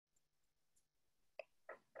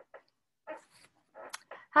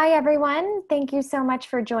Hi, everyone. Thank you so much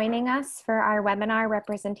for joining us for our webinar,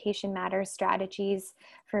 Representation Matters Strategies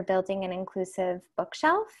for Building an Inclusive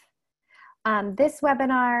Bookshelf. This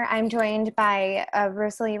webinar, I'm joined by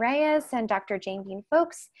Rosalie Reyes and Dr. Jane Bean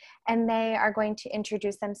Folks, and they are going to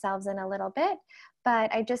introduce themselves in a little bit.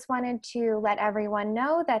 But I just wanted to let everyone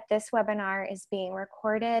know that this webinar is being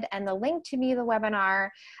recorded, and the link to view the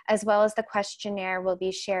webinar, as well as the questionnaire, will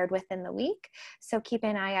be shared within the week. So keep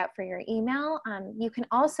an eye out for your email. You can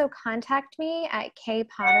also contact me at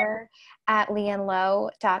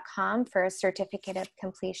kpotter@leonlowe.com for a certificate of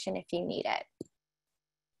completion if you need it.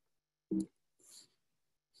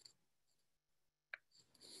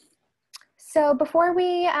 So before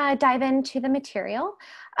we dive into the material,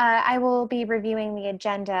 I will be reviewing the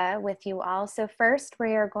agenda with you all. So first,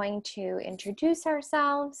 we are going to introduce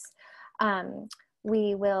ourselves.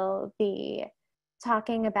 We will be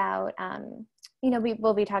talking about, we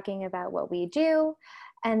will be talking about what we do.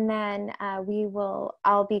 And then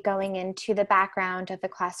I'll be going into the background of the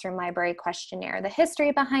Classroom Library Questionnaire, the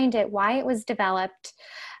history behind it, why it was developed.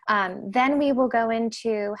 Then we will go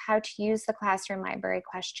into how to use the Classroom Library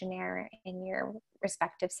Questionnaire in your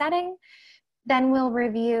respective setting. Then we'll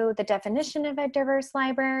review the definition of a diverse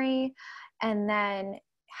library, and then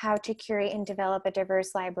how to curate and develop a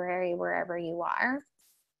diverse library wherever you are.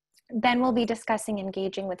 Then we'll be discussing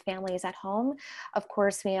engaging with families at home. Of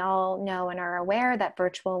course, we all know and are aware that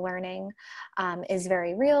virtual learning is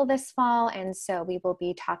very real this fall, and so we will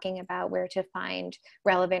be talking about where to find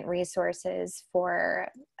relevant resources for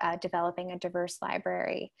developing a diverse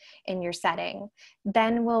library in your setting.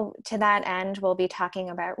 Then to that end, we'll be talking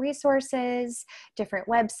about resources, different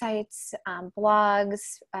websites,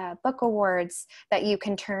 blogs, book awards that you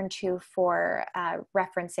can turn to for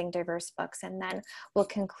referencing diverse books, and then we'll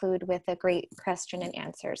conclude with a great question and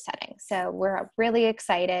answer setting. So we're really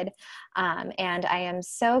excited, and I am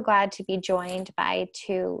so glad to be joined by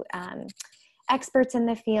two experts in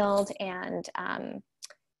the field, and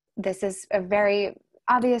this is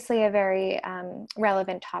obviously a very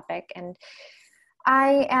relevant topic. And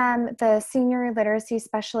I am the Senior Literacy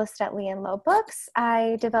Specialist at Lee and Low Books.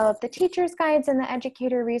 I develop the teacher's guides and the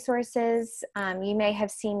educator resources. You may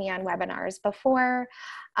have seen me on webinars before.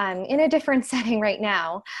 In a different setting right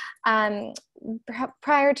now.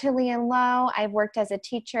 Prior to Lee and Low, I've worked as a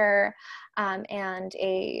teacher and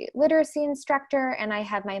a literacy instructor, and I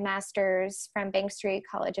have my master's from Bank Street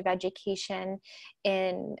College of Education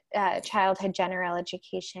in childhood general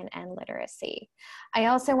education and literacy. I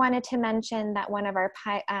also wanted to mention that one of our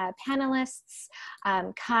panelists,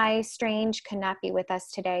 Kai Strange, could not be with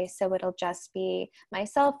us today, so it'll just be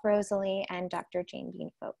myself, Rosalie, and Dr. Jane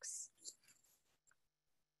Bean Folks.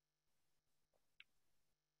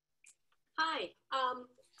 Hi, I'm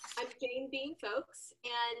Jane Bean Folks,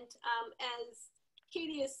 and as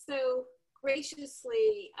Katie has so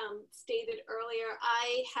graciously stated earlier,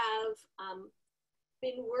 I have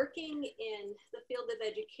been working in the field of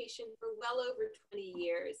education for well over 20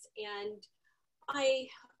 years, and I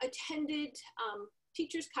attended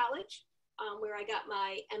Teachers College, where I got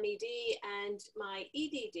my MED and my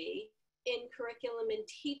EDD in curriculum and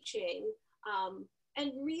teaching,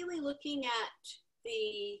 and really looking at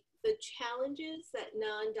the challenges that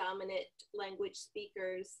non-dominant language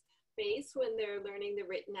speakers face when they're learning the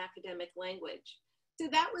written academic language. So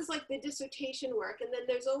that was like the dissertation work, and then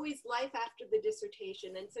there's always life after the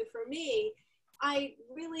dissertation. And so for me, I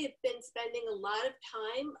really have been spending a lot of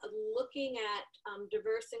time looking at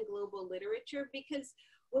diverse and global literature, because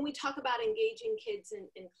when we talk about engaging kids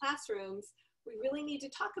in classrooms, we really need to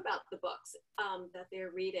talk about the books that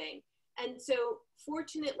they're reading. And so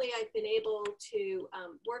fortunately, I've been able to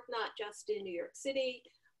work not just in New York City,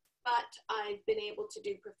 but I've been able to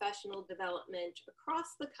do professional development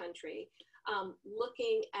across the country,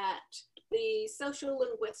 looking at the social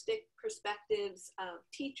linguistic perspectives of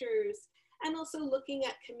teachers, and also looking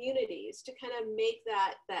at communities to kind of make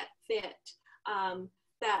that fit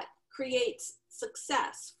that creates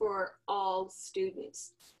success for all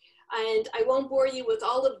students. And I won't bore you with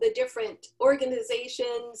all of the different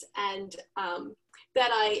organizations and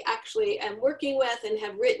that I actually am working with and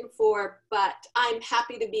have written for, but I'm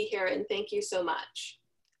happy to be here, and thank you so much.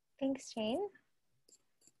 Thanks, Jane.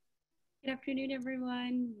 Good afternoon,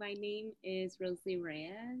 everyone. My name is Rosalie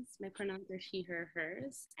Reyes. My pronouns are she, her,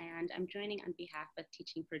 hers, and I'm joining on behalf of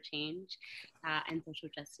Teaching for Change and Social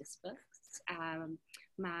Justice Books.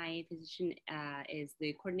 My position is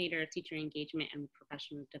the Coordinator of Teacher Engagement and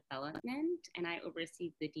Professional Development, and I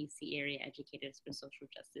oversee the DC Area Educators for Social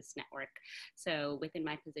Justice Network. So within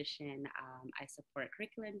my position, I support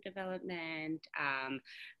curriculum development,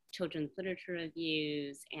 children's literature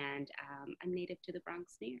reviews, and I'm native to the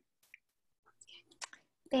Bronx, New York.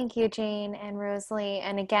 Thank you, Jane and Rosalie.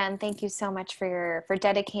 And again, thank you so much for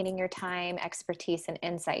dedicating your time, expertise, and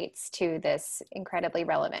insights to this incredibly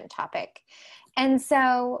relevant topic. And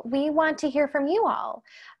so we want to hear from you all.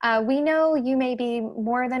 We know you may be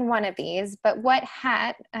more than one of these, but what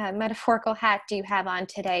hat, metaphorical hat, do you have on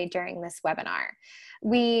today during this webinar?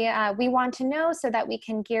 We want to know so that we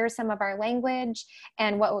can gear some of our language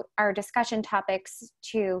and what our discussion topics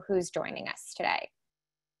to who's joining us today.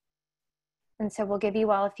 And so we'll give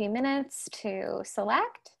you all a few minutes to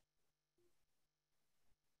select.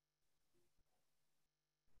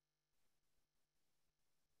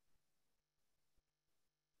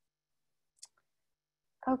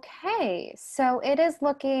 Okay, so it is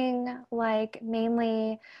looking like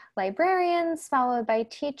mainly librarians, followed by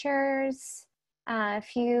teachers, a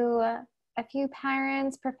few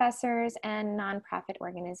parents, professors, and nonprofit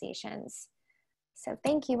organizations. So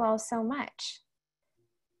thank you all so much.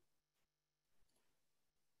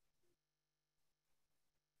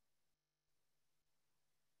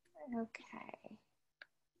 Okay.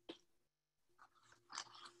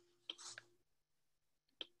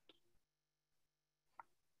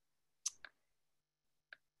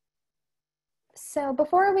 So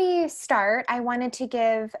before we start, I wanted to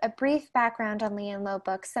give a brief background on Lee and Low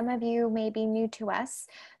books. Some of you may be new to us,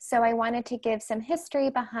 so I wanted to give some history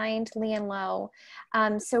behind Lee and Low.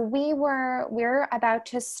 So we're about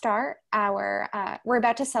to start we're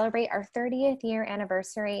about to celebrate our 30th year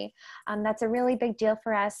anniversary. That's a really big deal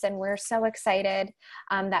for us, and we're so excited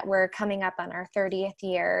that we're coming up on our 30th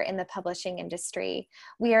year in the publishing industry.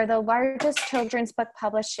 We are the largest children's book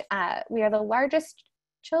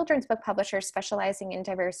children's book publisher specializing in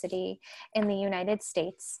diversity in the United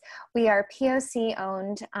States. We are POC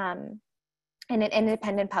owned and an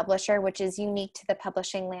independent publisher, which is unique to the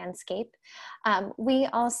publishing landscape. We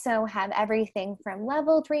also have everything from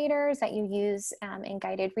leveled readers that you use in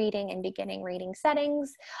guided reading and beginning reading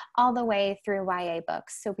settings, all the way through YA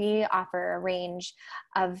books. So we offer a range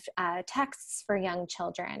of texts for young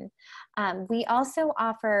children. We also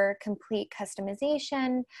offer complete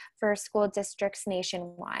customization for school districts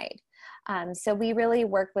nationwide. So we really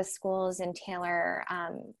work with schools and tailor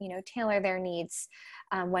their needs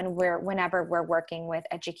whenever we're working with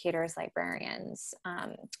educators, librarians,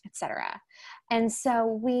 etc. And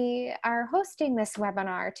so we are hosting this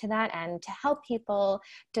webinar to that end to help people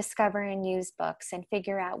discover and use books and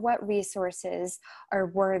figure out what resources are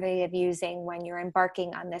worthy of using when you're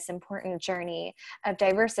embarking on this important journey of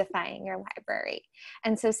diversifying your library.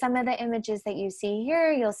 And so some of the images that you see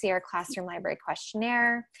here, you'll see our classroom library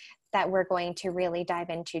questionnaire that we're going to really dive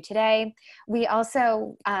into today. We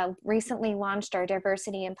also recently launched our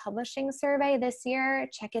diversity in publishing survey this year.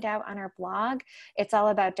 Check it out on our blog. It's all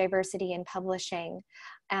about diversity in publishing.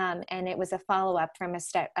 And it was a follow-up from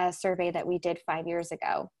a survey that we did 5 years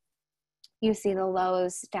ago. You see the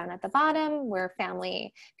Lows down at the bottom. We're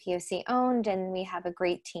family POC owned, and we have a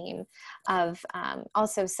great team of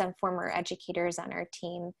also some former educators on our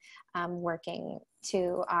team working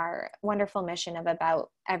to our wonderful mission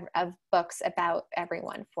of books about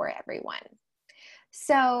everyone for everyone.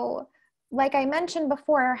 So, like I mentioned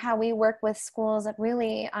before, how we work with schools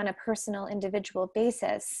really on a personal, individual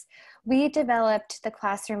basis, we developed the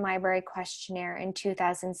Classroom Library Questionnaire in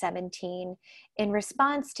 2017 in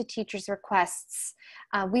response to teachers' requests.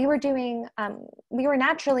 We were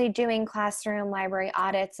naturally doing classroom library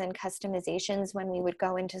audits and customizations when we would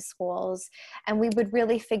go into schools, and we would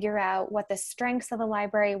really figure out what the strengths of the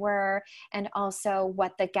library were and also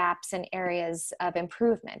what the gaps and areas of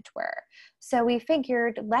improvement were. So we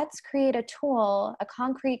figured, let's create a tool, a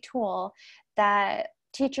concrete tool that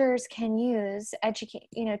teachers can use,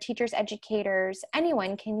 teachers, educators,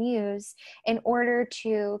 anyone can use in order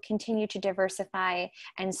to continue to diversify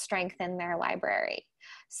and strengthen their library.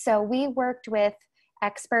 So we worked with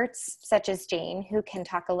experts such as Jane, who can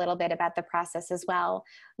talk a little bit about the process as well,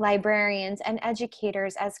 librarians and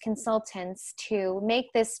educators as consultants to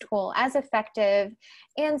make this tool as effective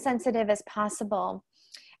and sensitive as possible.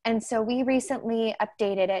 And so we recently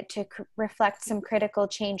updated it to reflect some critical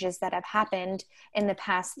changes that have happened in the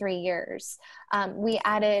past 3 years. We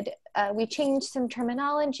changed some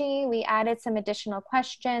terminology, we added some additional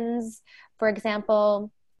questions. For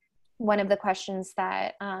example, one of the questions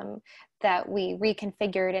that we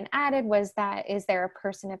reconfigured and added was that, is there a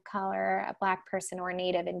person of color, a Black person, or a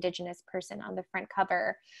Native Indigenous person on the front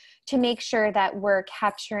cover, to make sure that we're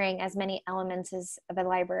capturing as many elements of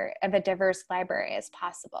a diverse library as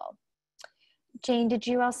possible. Jane, did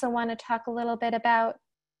you also want to talk a little bit about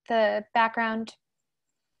the background?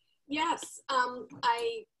 Yes,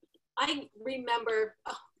 I I remember,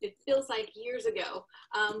 oh, it feels like years ago,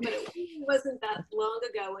 but it really wasn't that long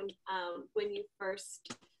ago when you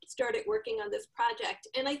first started working on this project.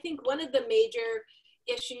 And I think one of the major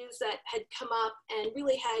issues that had come up and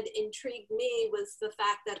really had intrigued me was the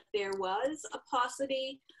fact that there was a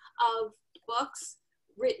paucity of books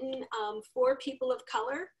written for people of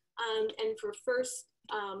color and for First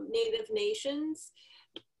Native nations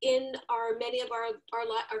in many of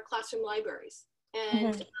our classroom libraries.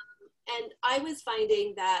 And, and I was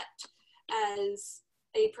finding that as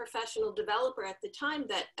a professional developer at the time,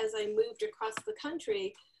 that as I moved across the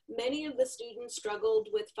country, many of the students struggled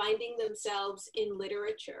with finding themselves in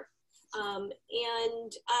literature.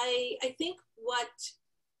 And I think what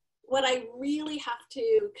I really have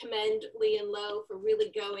to commend Lee and Lowe for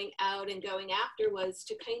really going out and going after was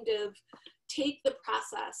to kind of take the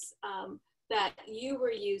process that you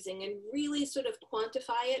were using and really sort of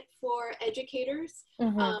quantify it for educators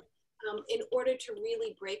in order to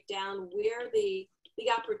really break down where the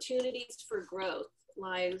opportunities for growth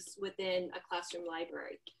lies within a classroom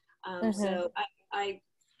library. So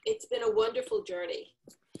it's been a wonderful journey.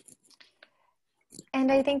 And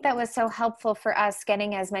I think that was so helpful for us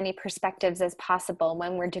getting as many perspectives as possible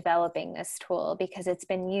when we're developing this tool, because it's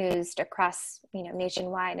been used across,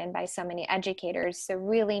 nationwide and by so many educators. So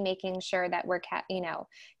really making sure that we're,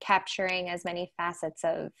 capturing as many facets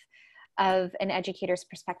of an educator's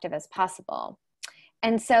perspective as possible.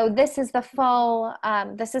 And so this is the full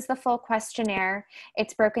questionnaire.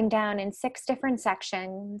 It's broken down in 6 different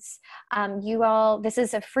sections. This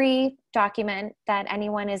is a free document that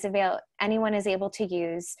anyone is able to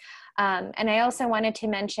use. And I also wanted to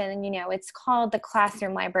mention, it's called the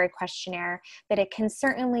Classroom Library Questionnaire, but it can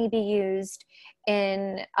certainly be used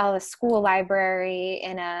in a school library,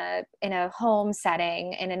 in a home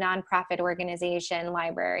setting, in a nonprofit organization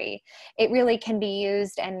library. It really can be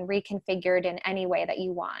used and reconfigured in any way that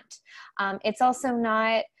you want. It's also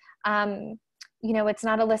not, it's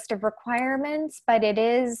not a list of requirements, but it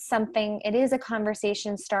is a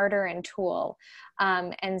conversation starter and tool.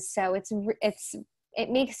 And so it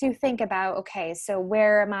makes you think about, okay, so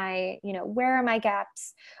where are my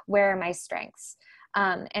gaps? Where are my strengths?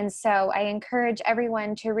 And so I encourage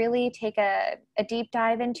everyone to really take a deep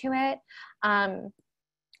dive into it.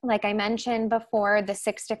 Like I mentioned before, the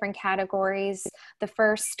 6 different categories. The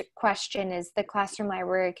first question is, the classroom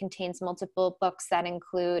library contains multiple books that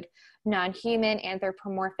include non-human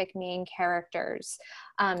anthropomorphic main characters.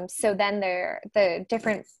 So then the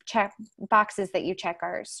different check boxes that you check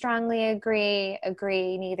are strongly agree,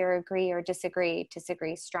 neither agree, or disagree,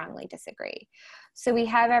 strongly disagree. So we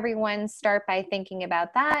have everyone start by thinking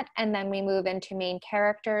about that, and then we move into main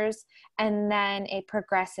characters, and then it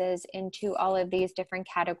progresses into all of these different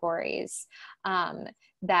categories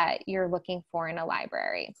that you're looking for in a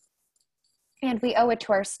library. And we owe it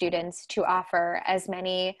to our students to offer as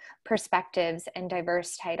many perspectives and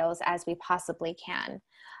diverse titles as we possibly can.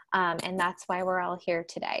 And that's why we're all here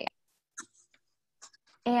today.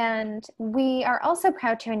 And we are also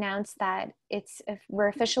proud to announce that we're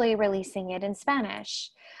officially releasing it in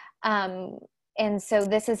Spanish. And so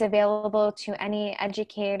this is available to any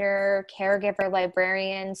educator, caregiver,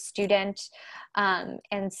 librarian, student.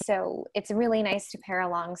 And so it's really nice to pair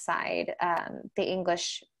alongside the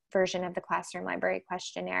English version of the Classroom Library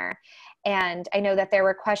Questionnaire. And I know that there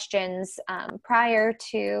were questions prior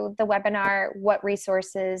to the webinar, what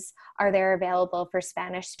resources are there available for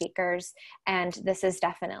Spanish speakers? And this is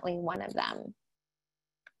definitely one of them.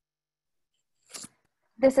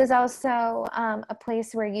 This is also a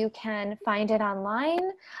place where you can find it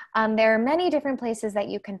online. There are many different places that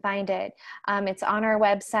you can find it. It's on our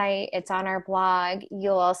website, it's on our blog.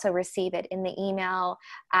 You'll also receive it in the email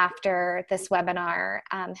after this webinar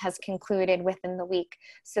has concluded within the week.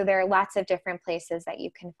 So there are lots of different places that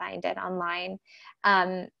you can find it online.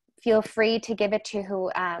 Feel free to give it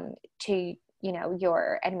to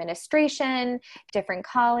your administration, different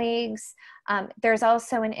colleagues. There's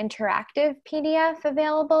also an interactive PDF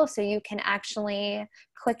available, so you can actually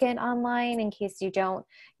click it online in case you don't,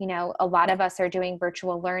 a lot of us are doing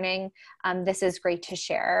virtual learning. This is great to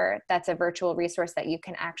share. That's a virtual resource that you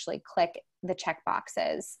can actually click the check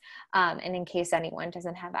boxes, and in case anyone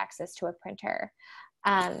doesn't have access to a printer.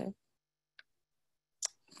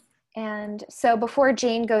 And so before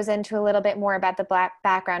Jane goes into a little bit more about the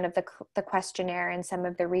background of the questionnaire and some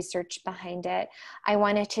of the research behind it, I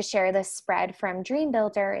wanted to share this spread from Dream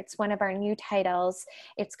Builder. It's one of our new titles.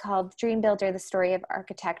 It's called Dream Builder, the Story of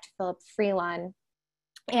Architect Philip Freelon.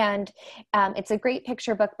 And it's a great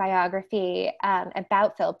picture book biography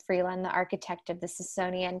about Philip Freeland, the architect of the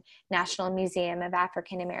Smithsonian National Museum of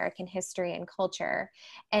African American History and Culture.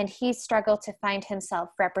 And he struggled to find himself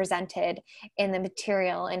represented in the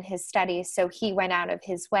material in his studies. So he went out of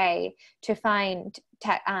his way to find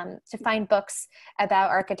books about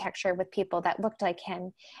architecture with people that looked like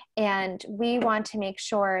him. And we want to make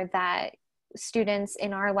sure that students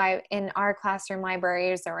in our classroom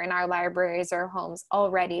libraries or in our libraries or homes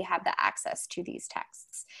already have the access to these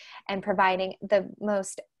texts, and providing the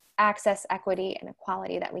most access, equity, and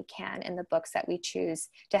equality that we can in the books that we choose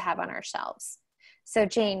to have on our shelves. So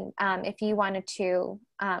Jane, if you wanted to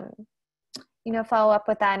follow up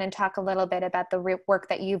with that and talk a little bit about the work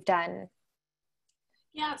that you've done.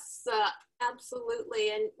 Yes, absolutely.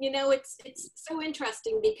 And it's so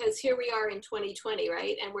interesting because here we are in 2020,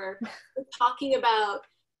 right? And we're talking about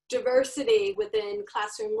diversity within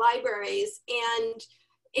classroom libraries, and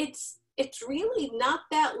it's really not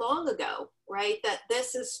that long ago, right, that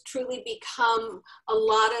this has truly become a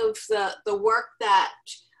lot of the work that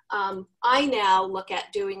I now look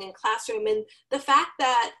at doing in classroom. And the fact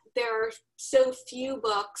that there are so few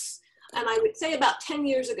books, and I would say about 10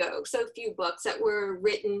 years ago, so few books that were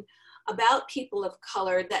written about people of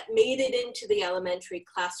color that made it into the elementary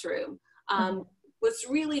classroom was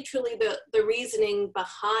really truly the reasoning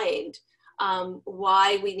behind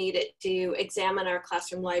why we needed to examine our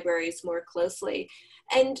classroom libraries more closely.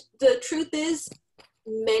 And the truth is,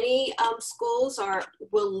 many schools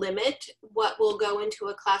will limit what will go into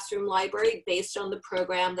a classroom library based on the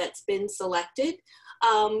program that's been selected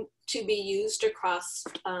to be used across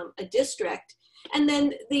a district. And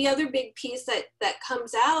then the other big piece that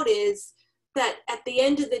comes out is that at the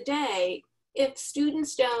end of the day, if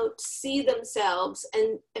students don't see themselves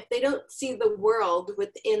and if they don't see the world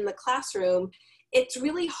within the classroom, it's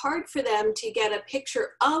really hard for them to get a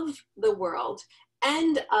picture of the world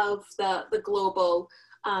and of the global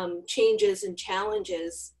changes and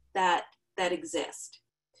challenges that exist.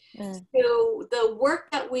 Mm. So the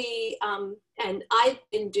work that we, and I've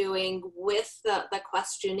been doing with the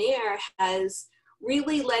questionnaire has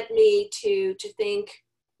really led me to think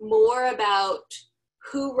more about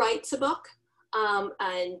who writes a book,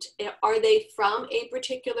 and are they from a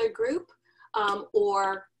particular group,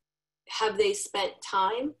 or have they spent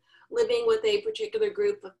time living with a particular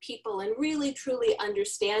group of people, and really truly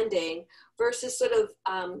understanding versus sort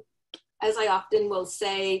of, as I often will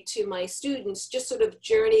say to my students, just sort of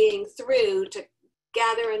journeying through to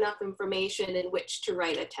gather enough information in which to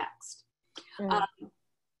write a text. Mm.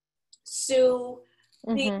 So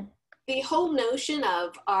the whole notion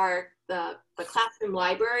of the classroom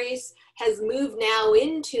libraries has moved now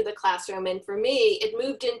into the classroom. And for me, it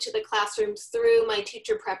moved into the classrooms through my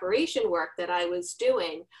teacher preparation work that I was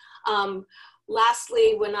doing.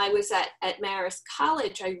 Lastly, when I was at Marist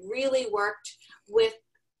College, I really worked with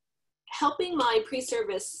helping my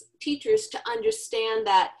pre-service teachers to understand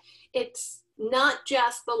that it's not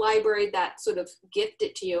just the library that sort of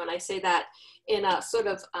gifted to you. And I say that in a sort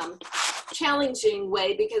of challenging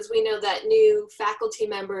way, because we know that new faculty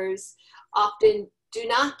members often do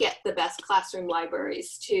not get the best classroom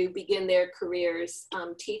libraries to begin their careers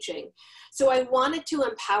teaching. So I wanted to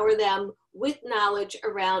empower them with knowledge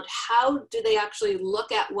around how do they actually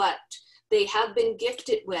look at what they have been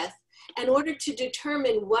gifted with in order to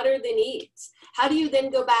determine what are the needs. How do you then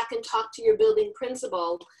go back and talk to your building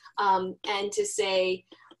principal and to say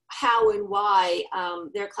how and why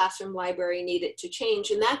their classroom library needed to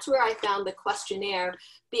change? And that's where I found the questionnaire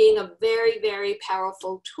being a very, very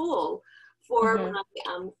powerful tool for my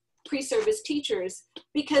pre-service teachers,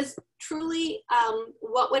 because truly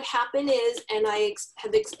what would happen is, and I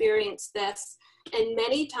have experienced this, and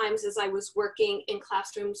many times as I was working in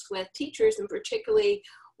classrooms with teachers, and particularly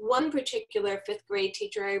one particular fifth grade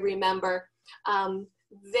teacher I remember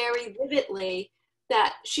very vividly,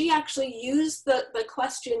 that she actually used the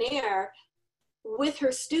questionnaire with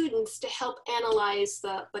her students to help analyze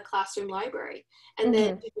the classroom library and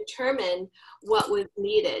then to determine what was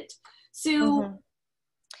needed. So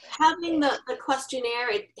having the questionnaire,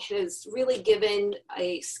 it has really given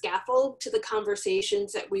a scaffold to the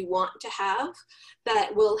conversations that we want to have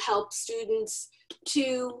that will help students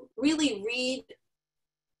to really read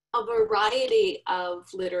a variety of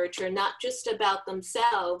literature, not just about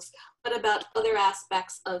themselves, but about other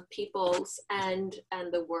aspects of peoples and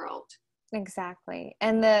the world. Exactly.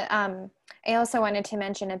 And I also wanted to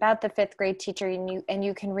mention about the fifth grade teacher, and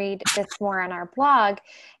you can read this more on our blog,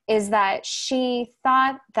 is that she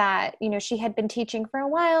thought that, she had been teaching for a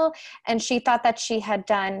while, and she thought that she had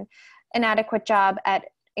done an adequate job at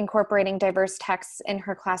incorporating diverse texts in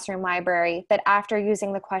her classroom library, that after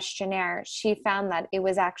using the questionnaire, she found that it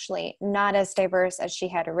was actually not as diverse as she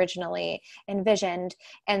had originally envisioned.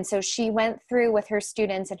 And so she went through with her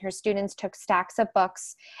students, and her students took stacks of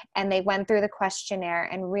books, and they went through the questionnaire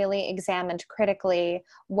and really examined critically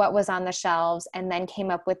what was on the shelves, and then came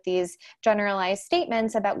up with these generalized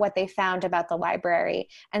statements about what they found about the library.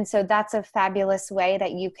 And so that's a fabulous way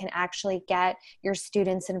that you can actually get your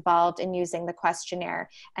students involved in using the questionnaire,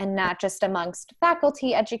 and not just amongst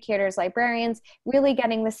faculty, educators, librarians, really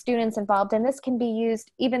getting the students involved. And this can be used,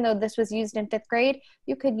 even though this was used in 5th grade,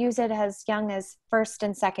 you could use it as young as 1st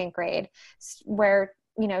and 2nd grade, where,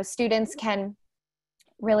 you know, students can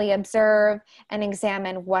really observe and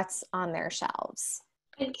examine what's on their shelves.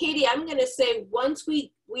 And Katie, I'm going to say, once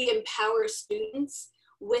we empower students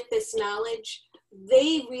with this knowledge,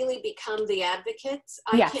 they really become the advocates.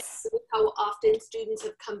 I Yes. can't believe how often students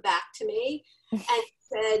have come back to me and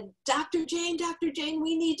said, Dr. Jane,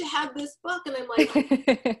 we need to have this book. And I'm like,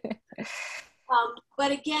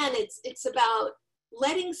 but again, it's about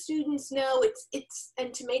letting students know,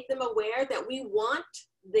 and to make them aware that we want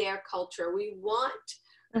their culture. We want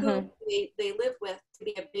who they live with to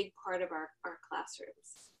be a big part of our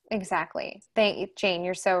classrooms. Exactly. Jane,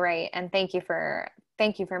 you're so right. And thank you for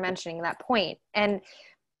mentioning that point. And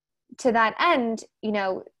to that end, you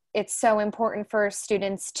know, it's so important for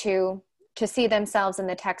students to see themselves in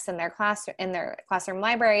the text in their classroom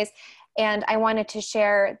libraries. And I wanted to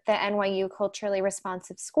share the NYU Culturally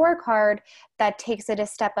Responsive Scorecard that takes it a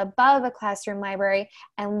step above a classroom library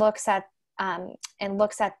and looks at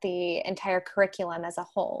the entire curriculum as a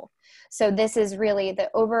whole. So this is really the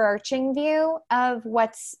overarching view of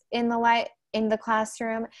what's in the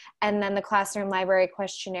classroom, and then the classroom library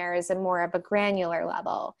questionnaire is more of a granular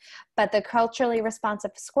level. But the culturally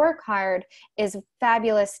responsive scorecard is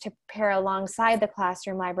fabulous to pair alongside the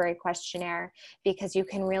classroom library questionnaire, because you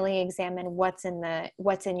can really examine what's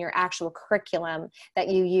in your actual curriculum that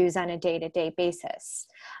you use on a day-to-day basis.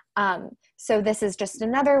 So this is just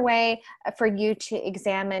another way for you to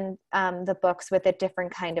examine the books with a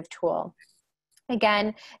different kind of tool.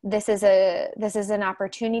 Again, this is an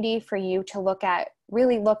opportunity for you to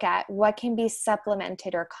really look at what can be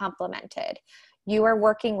supplemented or complemented. You are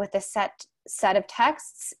working with a set of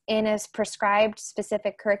texts in a prescribed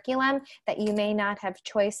specific curriculum that you may not have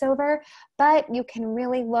choice over, but you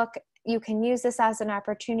can use this as an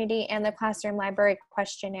opportunity and the classroom library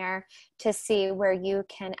questionnaire to see where you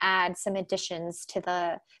can add some additions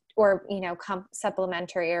to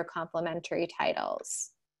supplementary or complementary titles.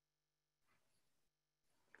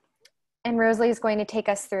 And Rosalie is going to take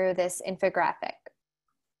us through this infographic.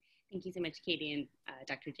 Thank you so much, Katie and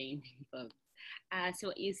Dr. Jane. So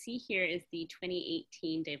what you see here is the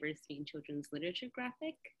 2018 Diversity in Children's Literature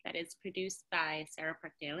graphic that is produced by Sarah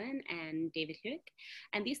Park-Dalen and David Hewick.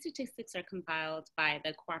 And these statistics are compiled by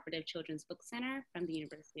the Cooperative Children's Book Center from the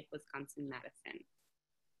University of Wisconsin-Madison.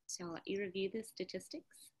 So I'll let you review the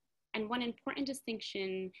statistics. And one important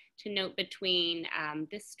distinction to note between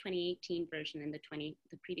this 2018 version and the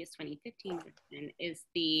previous 2015 version is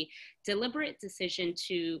the deliberate decision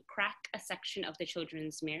to crack a section of the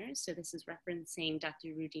children's mirrors. So this is referencing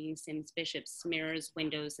Dr. Rudine Sims Bishop's Mirrors,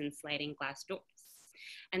 Windows, and Sliding Glass Doors.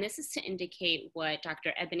 And this is to indicate what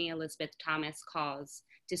Dr. Ebony Elizabeth Thomas calls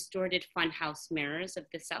distorted funhouse mirrors of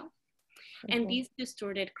the self. And these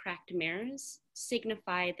distorted cracked mirrors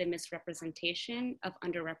signify the misrepresentation of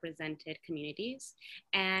underrepresented communities.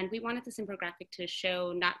 And we wanted this infographic to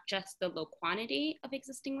show not just the low quantity of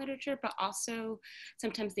existing literature, but also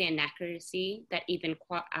sometimes the inaccuracy that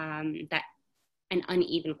an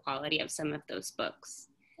uneven quality of some of those books.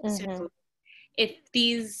 So if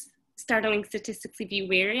these startling statistics leave you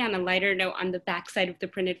weary, on a lighter note, on the backside of the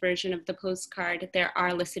printed version of the postcard, there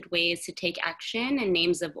are listed ways to take action and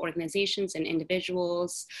names of organizations and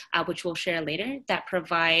individuals, which we'll share later, that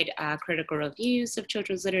provide critical reviews of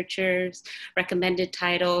children's literatures, recommended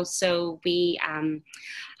titles. So we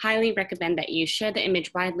highly recommend that you share the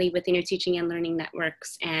image widely within your teaching and learning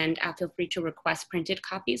networks, and feel free to request printed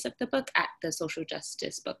copies of the book at the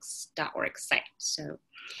socialjusticebooks.org site. So,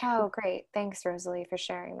 oh, great. Thanks, Rosalie, for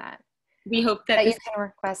sharing that. We hope that you can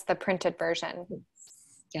request the printed version.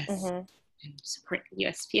 Yes. And support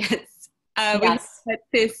USPS. Yes. We hope that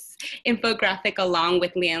this infographic, along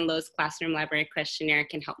with Leanne Lowe's classroom library questionnaire,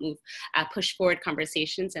 can help push forward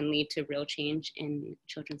conversations and lead to real change in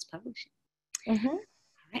children's publishing. All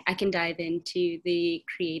right, I can dive into the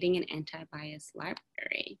Creating an Anti-Bias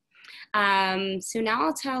Library. So now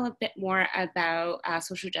I'll tell a bit more about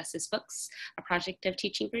social justice books, a project of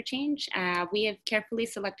Teaching for Change. We have carefully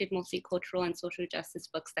selected multicultural and social justice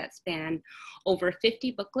books that span over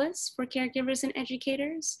 50 book lists for caregivers and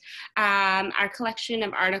educators. Our collection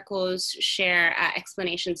of articles share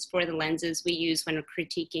explanations for the lenses we use when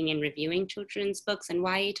critiquing and reviewing children's books and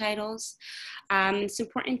YA titles. It's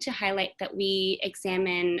important to highlight that we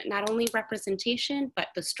examine not only representation, but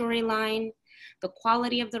the storyline, the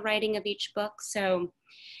quality of the writing of each book. So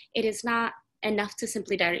it is not enough to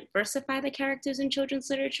simply diversify the characters in children's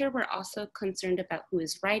literature. We're also concerned about who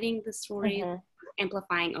is writing the story,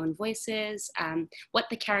 amplifying own voices, what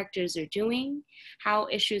the characters are doing, how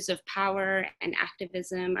issues of power and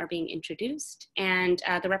activism are being introduced, and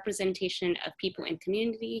the representation of people in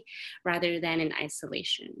community rather than in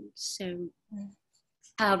isolation. So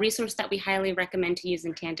a resource that we highly recommend to use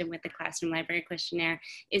in tandem with the Classroom Library Questionnaire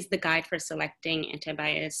is the Guide for Selecting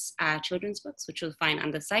Anti-Bias Children's Books, which you'll find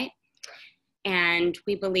on the site. And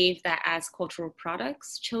we believe that as cultural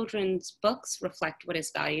products, children's books reflect what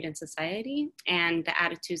is valued in society and the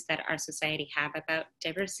attitudes that our society have about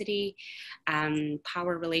diversity,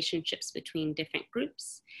 power relationships between different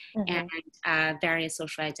groups, and various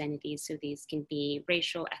social identities. So these can be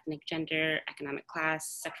racial, ethnic, gender, economic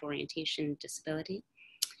class, sexual orientation, disability.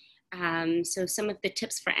 So some of the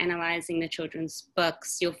tips for analyzing the children's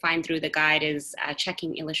books you'll find through the guide is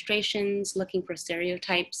checking illustrations, looking for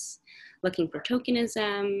stereotypes, looking for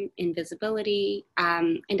tokenism, invisibility.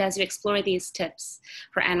 And as you explore these tips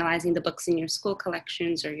for analyzing the books in your school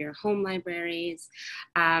collections or your home libraries,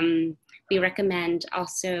 we recommend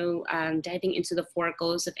also diving into the 4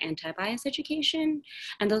 goals of anti-bias education.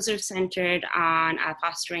 And those are centered on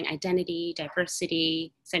fostering identity,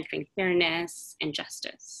 diversity, centering fairness, and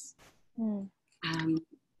justice. Thank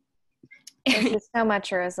you so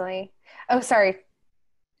much, Rosalie. Oh, sorry.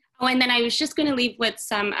 Oh, and then I was just going to leave with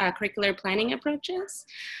some curricular planning approaches.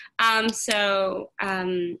 As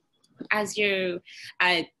you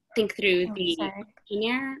think through the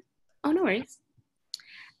questionnaire, no worries,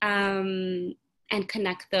 and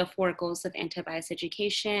connect the 4 goals of anti-bias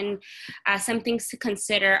education, some things to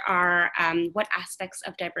consider are what aspects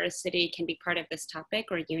of diversity can be part of this topic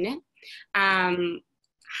or unit.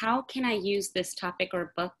 How can I use this topic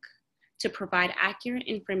or book to provide accurate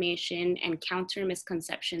information and counter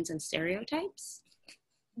misconceptions and stereotypes?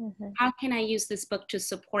 How can I use this book to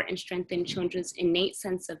support and strengthen children's innate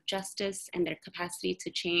sense of justice and their capacity to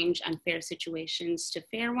change unfair situations to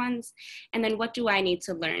fair ones? And then what do I need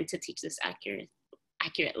to learn to teach this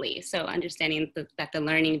accurately? So understanding that the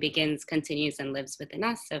learning begins, continues, and lives within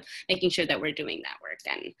us. So making sure that we're doing that work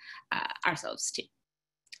and ourselves too.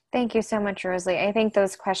 Thank you so much, Rosalie. I think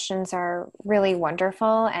those questions are really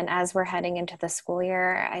wonderful. And as we're heading into the school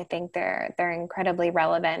year, I think they're incredibly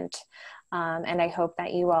relevant. And I hope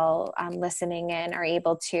that you all listening in are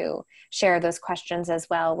able to share those questions as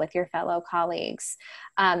well with your fellow colleagues.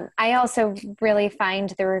 I also really find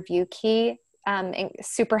the review key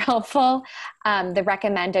super helpful. The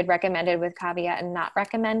recommended with caveat and not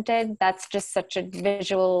recommended. That's just such a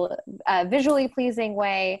visually pleasing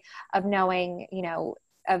way of knowing,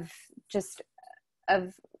 of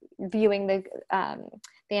viewing the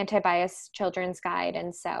Anti-Bias Children's Guide.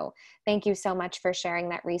 And so thank you so much for sharing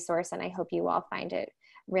that resource. And I hope you all find it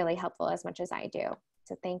really helpful as much as I do.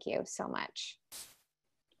 So thank you so much.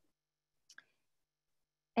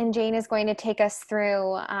 And Jane is going to take us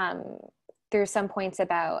through some points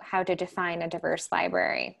about how to define a diverse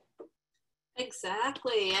library.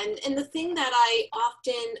 Exactly. And the thing that I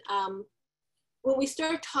often, when we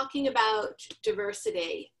start talking about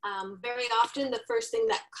diversity, very often the first thing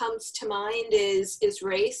that comes to mind is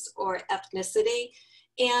race or ethnicity.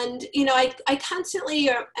 And, I constantly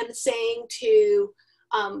am saying to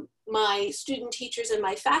my student teachers and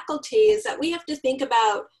my faculty is that we have to think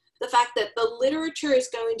about the fact that the literature is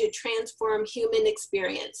going to transform human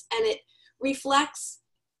experience, and it reflects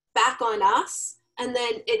back on us. And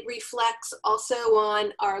then it reflects also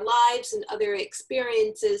on our lives and other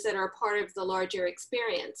experiences that are part of the larger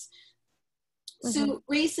experience. So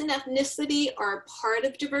race and ethnicity are part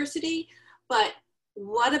of diversity, but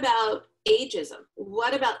what about ageism?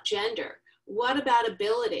 What about gender? What about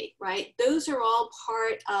ability, right? Those are all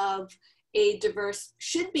part of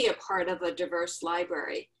should be a part of a diverse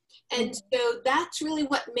library. And so that's really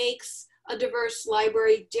what makes a diverse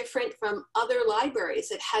library different from other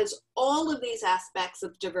libraries. It has all of these aspects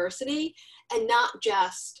of diversity and not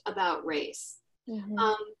just about race.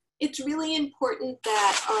 It's really important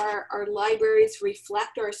that our libraries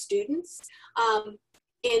reflect our students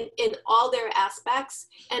in all their aspects.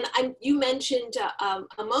 And you mentioned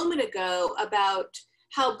a moment ago about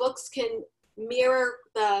how books can mirror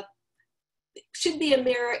should be a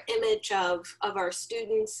mirror image of our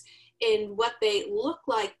students in what they look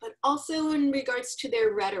like, but also in regards to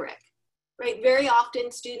their rhetoric, right? Very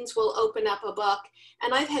often students will open up a book,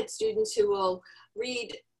 and I've had students who will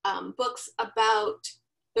read books about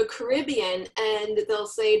the Caribbean, and they'll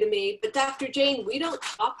say to me, but Dr. Jane, we don't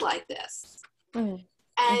talk like this. Mm.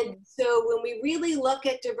 And so when we really look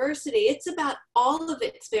at diversity, it's about all of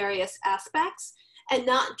its various aspects and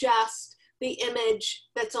not just the image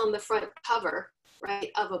that's on the front cover,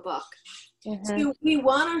 right, of a book. So we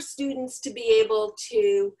want our students to be able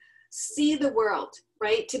to see the world,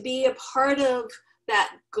 right, to be a part of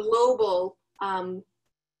that global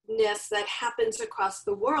ness that happens across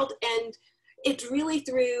the world. And it's really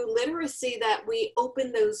through literacy that we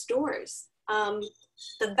open those doors.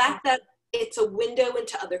 The fact that it's a window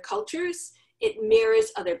into other cultures, it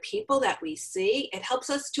mirrors other people that we see. It helps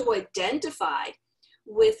us to identify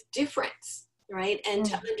with difference, right? And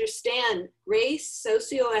to understand race,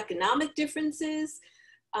 socioeconomic differences,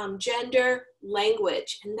 gender,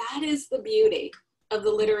 language. And that is the beauty of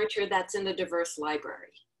the literature that's in a diverse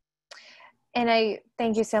library. And I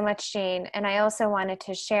thank you so much, Jane. And I also wanted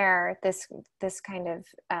to share this kind of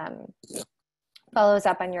follows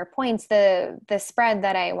up on your points. The spread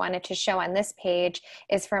that I wanted to show on this page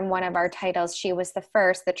is from one of our titles, She Was the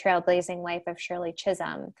First, The Trailblazing Life of Shirley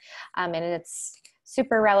Chisholm. And it's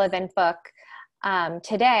super relevant book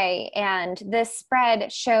today. And this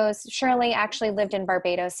spread shows Shirley actually lived in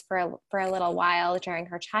Barbados for a little while during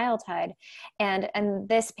her childhood. And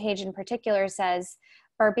this page in particular says,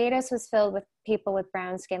 Barbados was filled with people with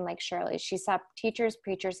brown skin like Shirley. She saw teachers,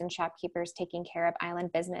 preachers, and shopkeepers taking care of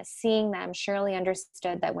island business. Seeing them, Shirley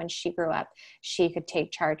understood that when she grew up, she could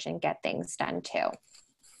take charge and get things done too.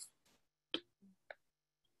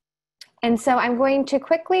 And so I'm going to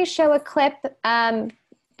quickly show a clip.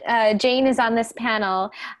 Jane is on this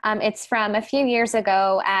panel. It's from a few years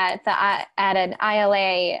ago at an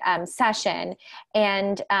ILA session,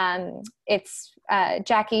 and it's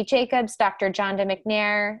Jackie Jacobs, Dr. Jonda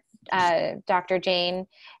McNair, Dr. Jane,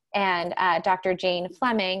 and Dr. Jane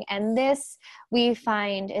Fleming. And this we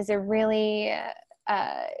find is a really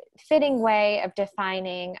fitting way of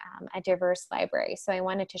defining a diverse library. So I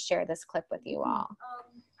wanted to share this clip with you all.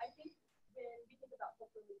 I think when we think about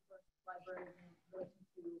culturally diverse libraries in relation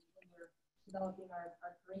to when we're developing our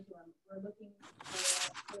curriculum, we're looking for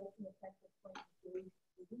schools and effective points of view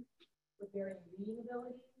students with varying reading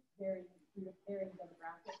abilities, varying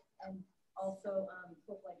demographics, and also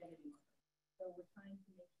social identity markers. So we're trying to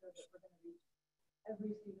make sure that we're going to reach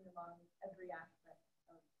every student along every aspect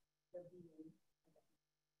of their being.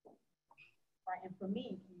 Right, and for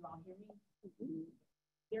me, can you all hear me?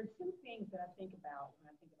 There are two things that I think about when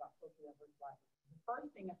I think about culturally diverse libraries. The first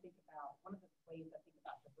thing I think about, one of the ways I think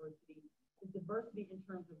about diversity is diversity in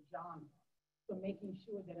terms of genre. So making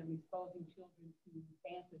sure that I'm exposing children to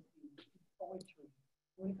fantasy, to poetry.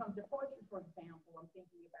 When it comes to poetry, for example, I'm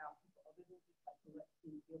thinking about people other than just like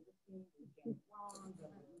Celestine Gilbertson, James Long,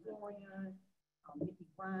 Dorian, Nikki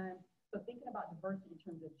Grimes. So thinking about diversity in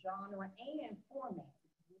terms of genre and format.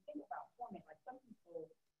 When you think about format, like some people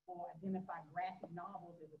will identify graphic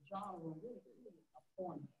novels as a genre, really a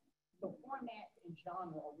format. So format and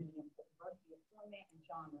genre are really important. Diversity of format and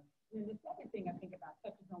genre. And then the second thing I think about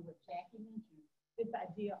touches on what Jackie mentioned, this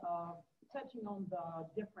idea of touching on the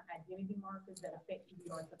different identity markers that affect who we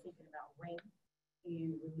are. So thinking about race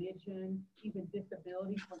and religion, even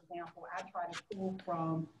disability. For example, I try to pull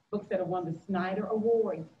from books that have won the Snyder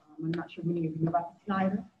Award. I'm not sure many of you know about the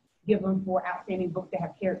Snyder. Give them for outstanding books that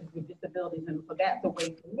have characters with disabilities. And so that's a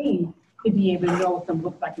way for me to be able to know some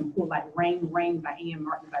books I can pull, like Rain by Anne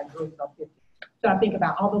Martin by George L. So I think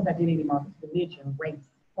about all those identity markers: religion, race,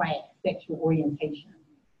 class, sexual orientation.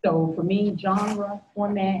 So for me, genre,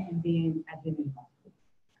 format, and then identity markers.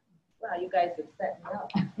 Wow, you guys have set me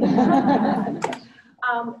up.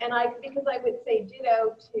 Because I would say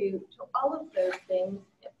ditto to all of those things,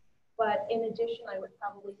 but in addition, I would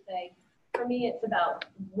probably say, for me, it's about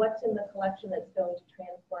what's in the collection that's going to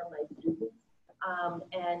transform my students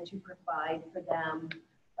and to provide for them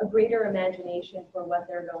a greater imagination for what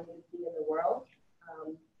they're going to see in the world,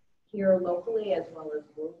 here locally as well as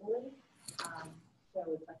globally. So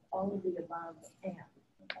it's like all of the above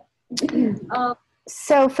and.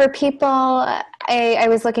 So for people, I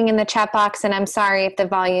was looking in the chat box, and I'm sorry if the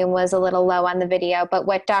volume was a little low on the video, but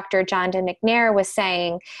what Dr. John de McNair was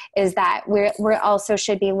saying is that we're also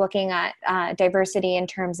should be looking at diversity in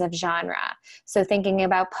terms of genre. So thinking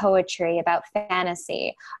about poetry, about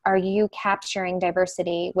fantasy, are you capturing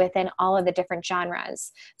diversity within all of the different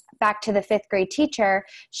genres? Back to the fifth grade teacher,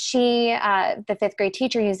 the fifth grade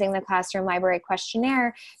teacher using the classroom library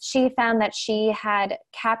questionnaire, she found that she had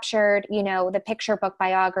captured, the picture book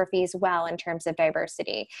biographies well in terms of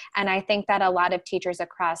diversity. And I think that a lot of teachers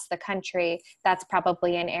across the country, that's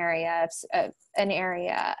probably an area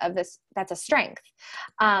of this, that's a strength.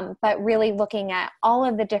 But really looking at all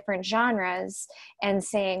of the different genres and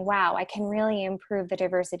saying, wow, I can really improve the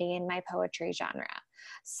diversity in my poetry genre.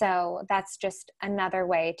 So that's just another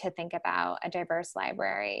way to think about a diverse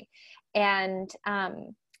library. And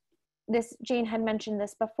Jane had mentioned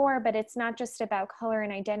this before, but it's not just about color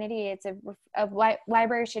and identity. It's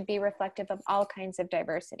library should be reflective of all kinds of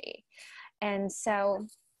diversity. And so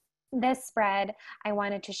this spread I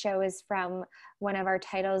wanted to show is from one of our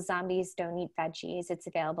titles, Zombies Don't Eat Veggies. It's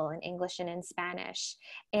available in English and in Spanish.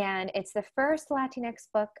 And it's the first Latinx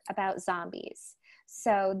book about zombies.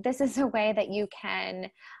 So this is a way that you can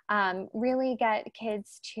really get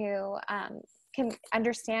kids to can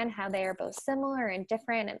understand how they are both similar and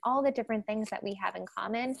different, and all the different things that we have in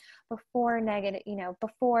common before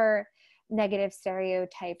negative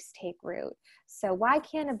stereotypes take root. So why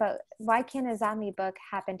can't a zombie book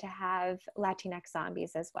happen to have Latinx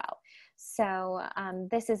zombies as well? So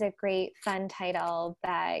this is a great fun title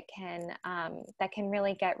that can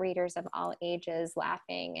really get readers of all ages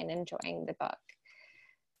laughing and enjoying the book.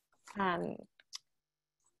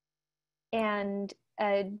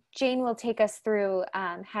 Jane will take us through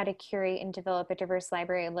how to curate and develop a diverse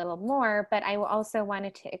library a little more, but I also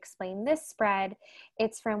wanted to explain this spread.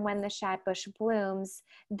 It's from When the Shadbush Blooms.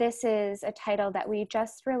 This is a title that we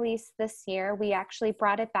just released this year. We actually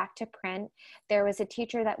brought it back to print. There was a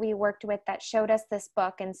teacher that we worked with that showed us this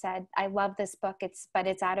book and said, I love this book, but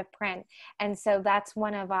it's out of print. And so that's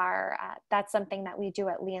one of our, that's something that we do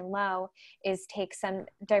at Lee and Low, is take some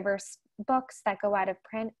diverse books that go out of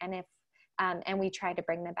print, and we try to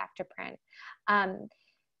bring them back to print.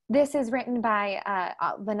 This is written by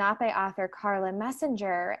Lenape author Carla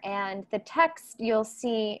Messenger, and the text you'll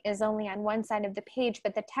see is only on one side of the page,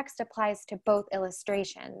 but the text applies to both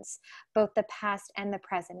illustrations, both the past and the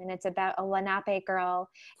present. And it's about a Lenape girl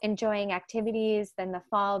enjoying activities, then the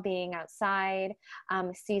fall being outside,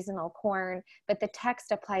 seasonal corn, but the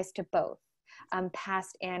text applies to both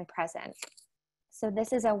past and present. So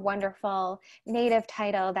this is a wonderful native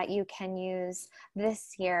title that you can use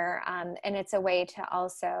this year, and it's a way to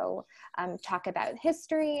also talk about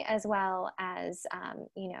history as well as,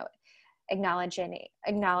 acknowledging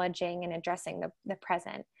and addressing the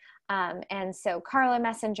present. And so Carla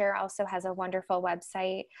Messenger also has a wonderful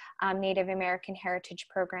website, Native American Heritage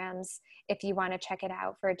Programs. If you want to check it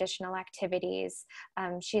out for additional activities,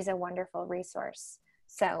 she's a wonderful resource.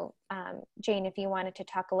 So Jane, if you wanted to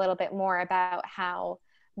talk a little bit more about how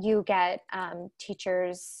you get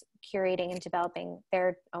teachers curating and developing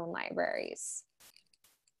their own libraries.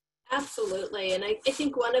 Absolutely. And I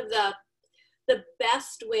think one of the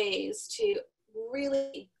best ways to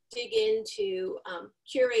really dig into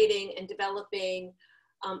curating and developing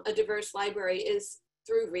a diverse library is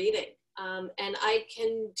through reading. And I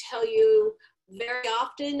can tell you very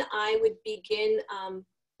often I would begin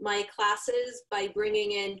my classes by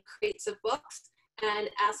bringing in crates of books and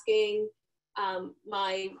asking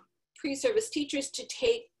my pre-service teachers to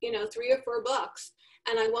take, 3 or 4 books,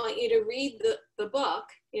 and I want you to read the book,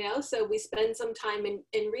 so we spend some time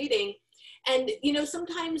in reading. And,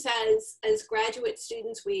 sometimes as graduate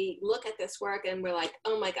students, we look at this work and we're like,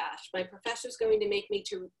 oh my gosh, my professor's going to make me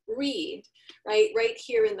to read, right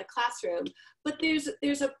here in the classroom. But there's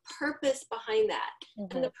a purpose behind that.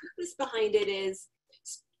 Mm-hmm. And the purpose behind it is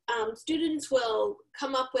students will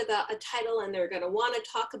come up with a title and they're going to want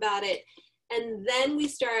to talk about it. And then we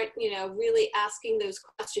start, really asking those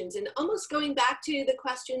questions and almost going back to the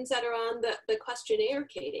questions that are on the questionnaire,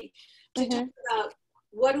 Katie, to talk about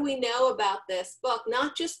what do we know about this book,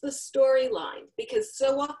 not just the storyline, because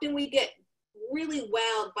so often we get really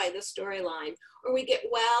wowed by the storyline or we get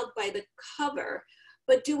wowed by the cover,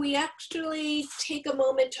 but do we actually take a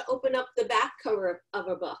moment to open up the back cover of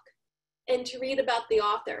a book and to read about the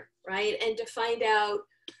author, right? And to find out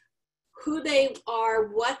who they are,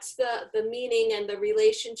 what's the meaning and the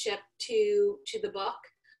relationship to the book.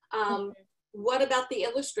 What about the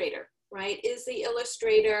illustrator, right? Is the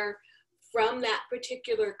illustrator from that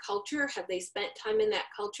particular culture? Have they spent time in that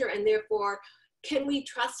culture? And therefore, can we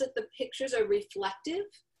trust that the pictures are reflective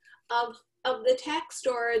of the text,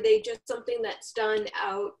 or are they just something that's done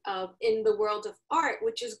out of in the world of art,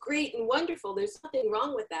 which is great and wonderful. There's nothing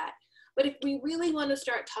wrong with that. But if we really want to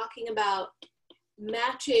start talking about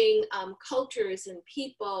matching cultures and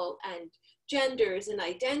people and genders and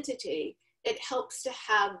identity, it helps to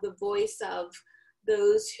have the voice of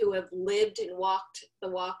those who have lived and walked the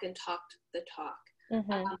walk and talked the talk.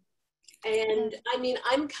 Mm-hmm. And I mean,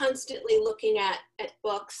 I'm constantly looking at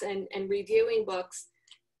books and reviewing books.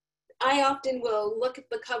 I often will look at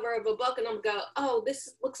the cover of a book and I'll go, oh,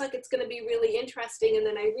 this looks like it's going to be really interesting. And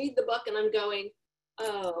then I read the book and I'm going,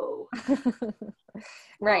 oh.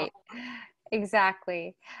 Right.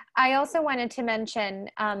 Exactly. I also wanted to mention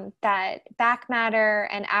that back matter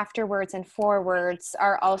and afterwards and forwards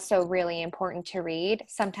are also really important to read.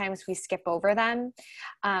 Sometimes we skip over them,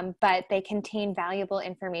 but they contain valuable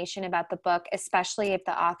information about the book, especially if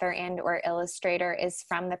the author and or illustrator is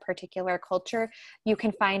from the particular culture. You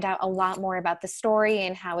can find out a lot more about the story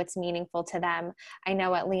and how it's meaningful to them. I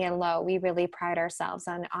know at Lee and Low, we really pride ourselves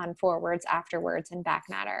on forwards, afterwards, and back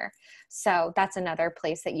matter. So that's another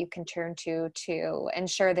place that you can turn to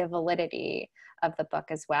ensure the validity of the book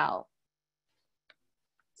as well.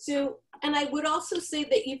 So, and I would also say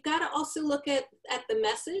that you've got to also look at the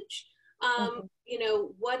message. You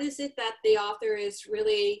know, what is it that the author is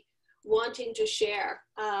really wanting to share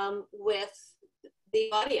with the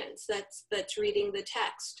audience that's reading the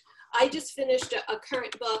text? I just finished a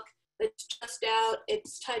current book that's just out.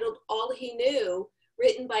 It's titled All He Knew,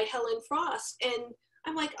 written by Helen Frost. And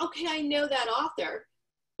I'm like, okay, I know that author,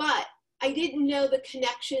 but I didn't know the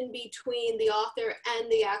connection between the author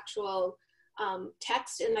and the actual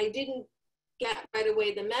text, and I didn't get right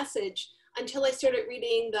away the message until I started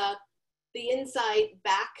reading the inside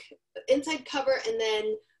cover and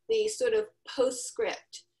then the sort of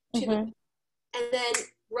postscript to the, and then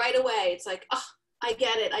right away it's like, oh, I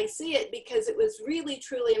get it, I see it, because it was really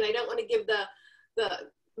truly, and I don't want to give the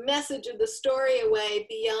message of the story away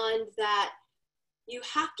beyond that. You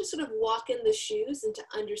have to sort of walk in the shoes and to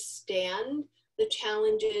understand the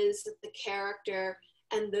challenges that the character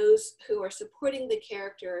and those who are supporting the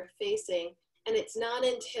character are facing. And it's not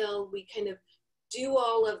until we kind of do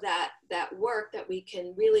all of that work that we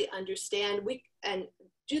can really understand and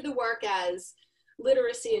do the work as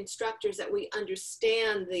literacy instructors, that we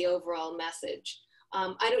understand the overall message.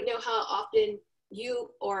 I don't know how often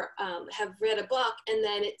you have read a book and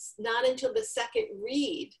then it's not until the second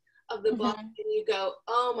read of the book and you go,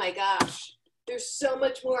 oh my gosh, there's so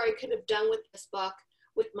much more I could have done with this book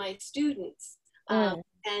with my students. And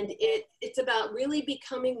it's about really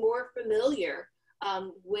becoming more familiar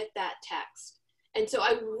with that text. And so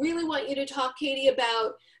I really want you to talk, Katie,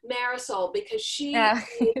 about Marisol, because she is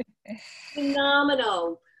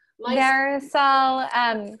phenomenal.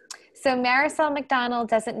 Marisol, so Marisol McDonald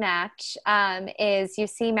doesn't match, you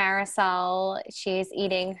see Marisol, she's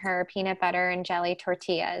eating her peanut butter and jelly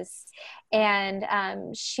tortillas. And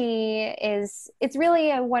it's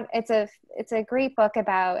really it's a great book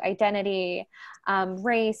about identity,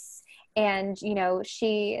 race, and, you know,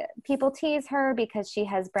 people tease her because she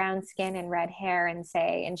has brown skin and red hair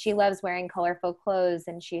and she loves wearing colorful clothes,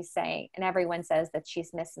 and and everyone says that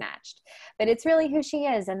she's mismatched, but it's really who she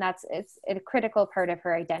is. And it's a critical part of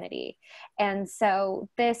her identity. And so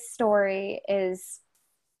this story is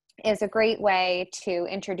a great way to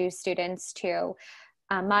introduce students to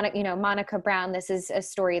Monica Brown. This is a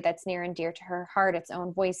story that's near and dear to her heart, its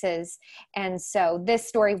own voices. And so this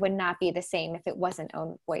story would not be the same if it wasn't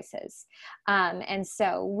own voices. And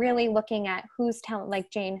so really looking at who's telling,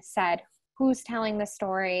 like Jane said, who's telling the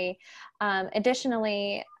story.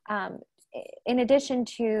 Additionally, in addition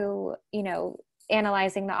to,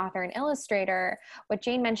 analyzing the author and illustrator, what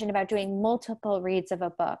Jane mentioned about doing multiple reads of a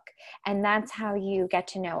book. And that's how you get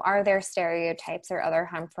to know, are there stereotypes or other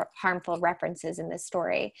harmful references in this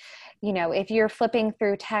story? If you're flipping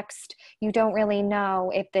through text, you don't really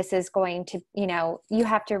know if this is going to, you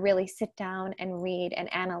have to really sit down and read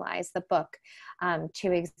and analyze the book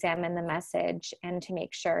to examine the message and to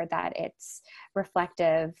make sure that it's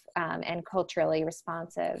reflective and culturally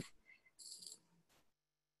responsive.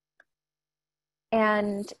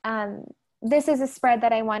 And this is a spread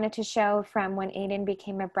that I wanted to show from when Aiden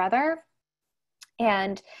became a brother.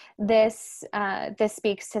 And this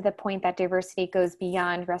speaks to the point that diversity goes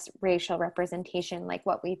beyond racial representation, like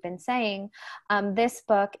what we've been saying. This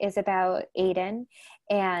book is about Aiden,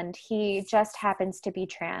 and he just happens to be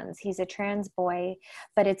trans. He's a trans boy,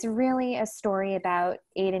 but it's really a story about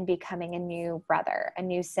Aiden becoming a new brother, a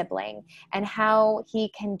new sibling, and how he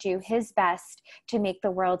can do his best to make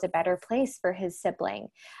the world a better place for his sibling.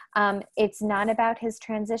 It's not about his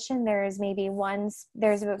transition. There's maybe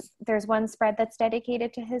there's one spread that's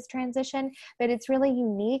dedicated to his transition, but it's really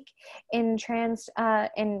unique in children's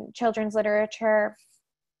literature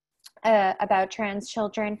about trans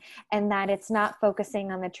children, and that it's not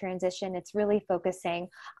focusing on the transition, it's really focusing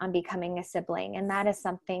on becoming a sibling. And that is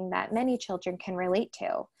something that many children can relate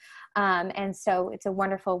to. And so it's a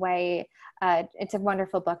wonderful way, it's a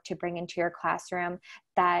wonderful book to bring into your classroom,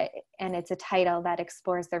 and it's a title that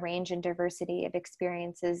explores the range and diversity of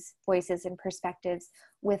experiences, voices, and perspectives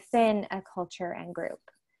within a culture and group.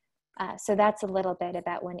 So that's a little bit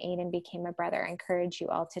about When Aiden Became a Brother. I encourage you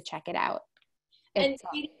all to check it out. And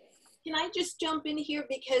can I just jump in here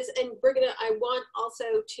because, I want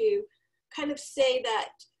also to kind of say that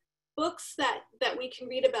books that we can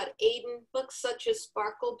read about Aiden, books such as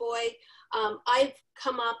Sparkle Boy, I've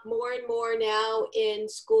come up more and more now in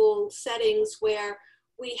school settings where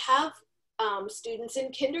we have students in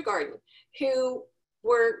kindergarten who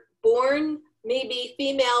were born maybe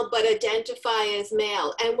female but identify as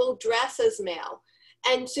male and will dress as male.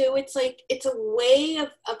 And so it's like, it's a way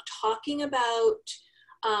of talking about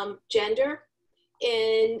gender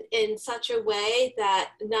in such a way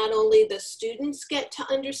that not only the students get to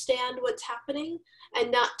understand what's happening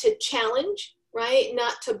and not to challenge, right?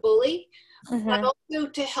 Not to bully, but also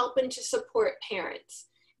to help and to support parents.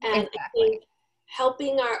 And I think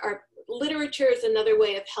helping our literature is another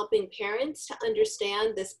way of helping parents to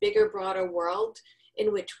understand this bigger, broader world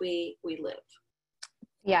in which we live.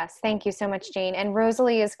 Yes, thank you so much, Jane. And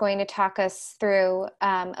Rosalie is going to talk us through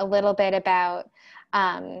a little bit about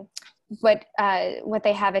what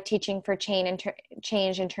they have at Teaching for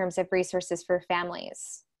Change in terms of resources for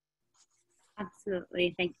families.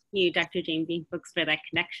 Absolutely. Thank you, Dr. Jane Bean-Fuchs, for that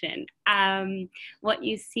connection. What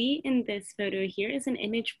you see in this photo here is an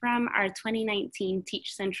image from our 2019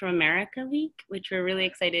 Teach Central America Week, which we're really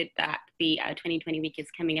excited that the 2020 week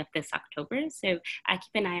is coming up this October. So keep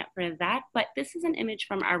an eye out for that. But this is an image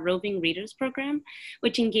from our Roving Readers program,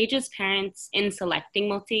 which engages parents in selecting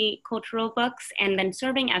multicultural books and then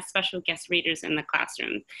serving as special guest readers in the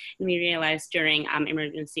classroom. And we realized during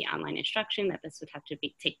emergency online instruction that this would have to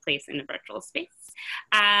take place in a virtual space.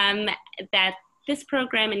 That this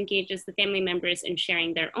program engages the family members in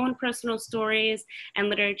sharing their own personal stories and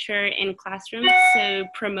literature in classrooms to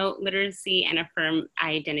promote literacy and affirm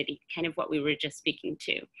identity, kind of what we were just speaking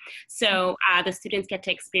to. So the students get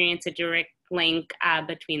to experience a direct link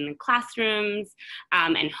between the classrooms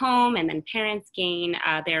and home, and then parents gain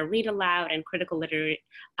their read aloud and critical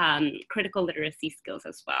literacy skills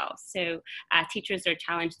as well. So teachers are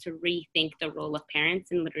challenged to rethink the role of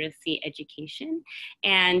parents in literacy education.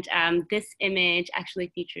 And this image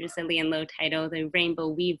actually features a Lee and Low title, The Rainbow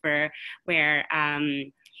Weaver, where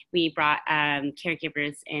we brought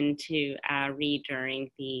caregivers in to read during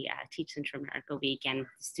the Teach Central America Week, and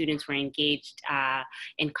students were engaged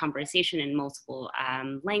in conversation in multiple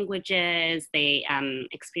languages. They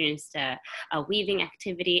experienced a weaving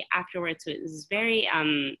activity afterwards, so it was very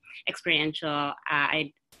experiential.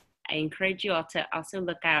 I encourage you all to also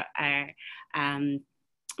look at our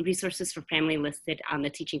resources for family listed on the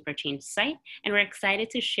Teaching for Change site. And we're excited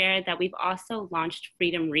to share that we've also launched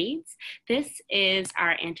Freedom Reads. This is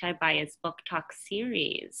our anti-bias book talk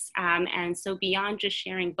series. And so beyond just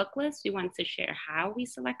sharing book lists, we want to share how we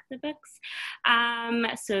select the books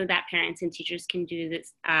so that parents and teachers can do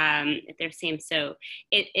this if they're same. So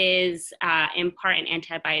it is in part an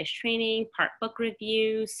anti-bias training, part book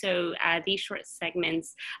review. So these short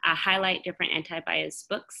segments highlight different anti-bias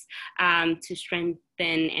books to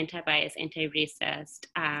strengthen anti-bias, anti-racist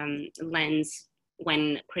lens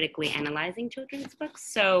when critically analyzing children's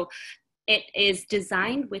books. So it is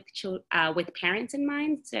designed with parents in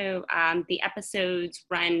mind. So the episodes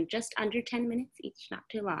run just under 10 minutes each, not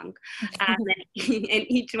too long. And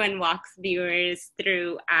each one walks viewers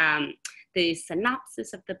through the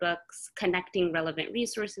synopsis of the books, connecting relevant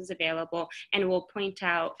resources available, and will point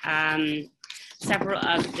out several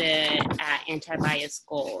of the anti-bias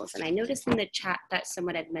goals. And I noticed in the chat that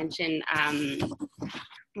someone had mentioned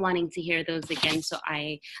wanting to hear those again, so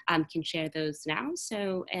I can share those now.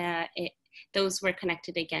 So those were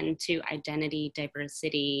connected again to identity,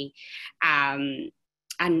 diversity,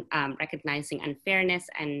 and recognizing unfairness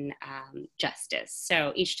and justice.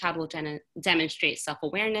 So each child will demonstrate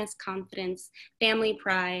self-awareness, confidence, family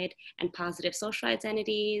pride, and positive social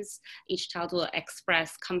identities. Each child will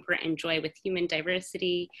express comfort and joy with human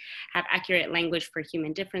diversity, have accurate language for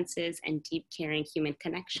human differences, and deep, caring human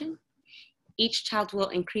connection. Each child will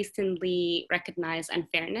increasingly recognize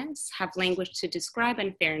unfairness, have language to describe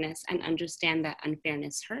unfairness, and understand that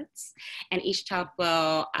unfairness hurts. And each child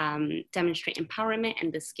will demonstrate empowerment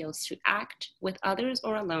and the skills to act with others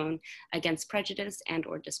or alone against prejudice and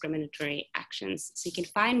or discriminatory actions. So you can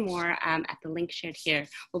find more at the link shared here.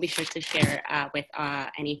 We'll be sure to share with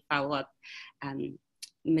any follow-up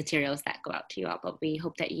materials that go out to you all, but we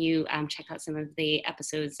hope that you check out some of the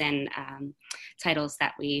episodes and titles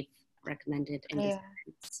that we've recommended in this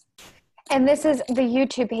series. And this is, the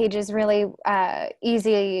YouTube page is really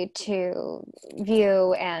easy to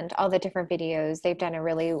view, and all the different videos, they've done a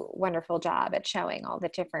really wonderful job at showing all the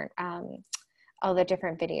different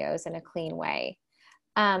videos in a clean way.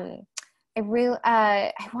 I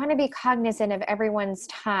want to be cognizant of everyone's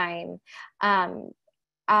time,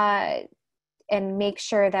 and make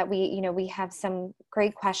sure that we have some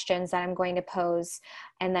great questions that I'm going to pose.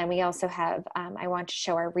 And then we also have, I want to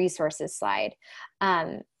show our resources slide.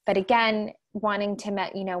 But again, wanted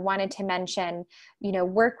to mention,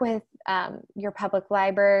 work with your public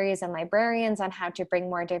libraries and librarians on how to bring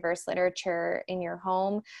more diverse literature in your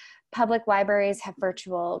home. Public libraries have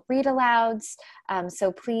virtual read-alouds, so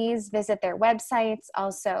please visit their websites.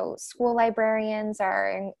 Also, school librarians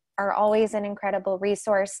are always an incredible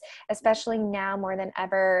resource, especially now more than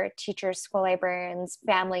ever. Teachers, school librarians,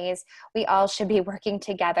 families, we all should be working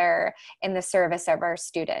together in the service of our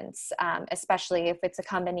students, especially if it's a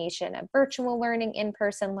combination of virtual learning,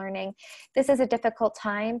 in-person learning. This is a difficult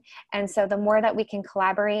time, and so the more that we can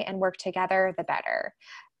collaborate and work together, the better.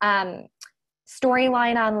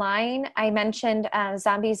 Storyline Online, I mentioned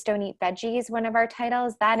Zombies Don't Eat Veggies, one of our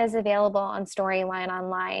titles. That is available on Storyline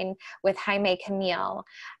Online with Jaime Camille.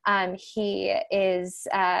 He's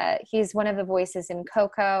one of the voices in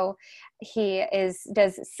Coco. He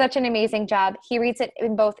does such an amazing job. He reads it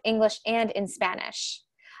in both English and in Spanish.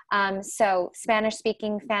 So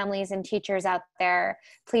Spanish-speaking families and teachers out there,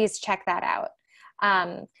 please check that out.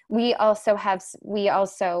 We also had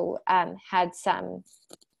some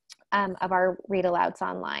of our read-alouds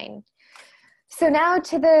online. So now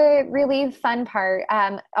to the really fun part,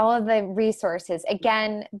 all of the resources.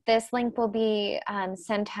 Again, this link will be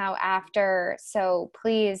sent out after, so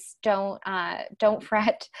please don't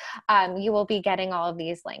fret. You will be getting all of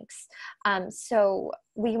these links. So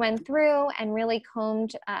we went through and really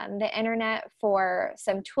combed the internet for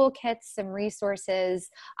some toolkits, some resources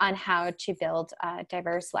on how to build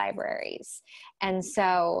diverse libraries. And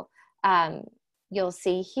so you'll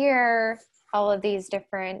see here all of these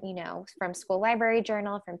different, from School Library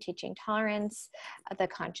Journal, from Teaching Tolerance, The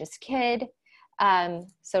Conscious Kid,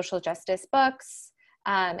 social justice books,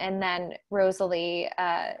 and then Rosalie,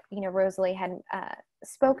 Rosalie had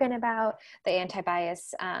spoken about the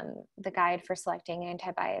anti-bias, the guide for selecting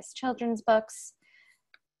anti-bias children's books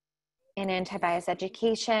and anti-bias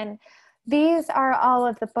education. These are all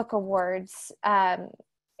of the book awards.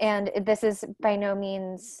 And this is by no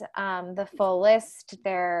means the full list.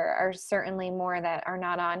 There are certainly more that are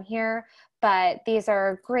not on here, but these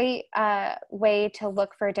are a great way to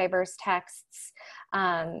look for diverse texts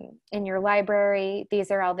in your library. These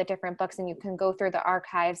are all the different books, and you can go through the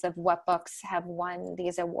archives of what books have won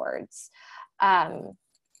these awards.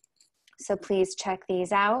 So please check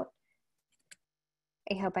these out.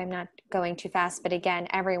 I hope I'm not going too fast, but again,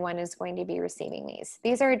 everyone is going to be receiving these.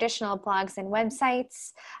 These are additional blogs and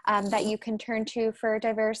websites that you can turn to for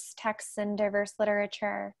diverse texts and diverse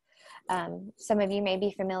literature. Some of you may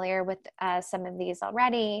be familiar with some of these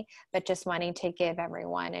already, but just wanting to give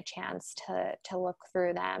everyone a chance to look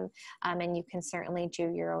through them, and you can certainly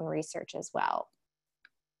do your own research as well.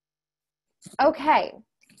 Okay,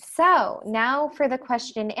 so now for the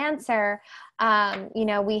question and answer.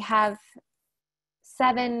 We have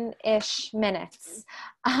 7-ish minutes.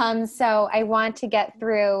 So I want to get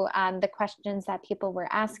through the questions that people were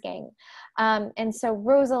asking. And so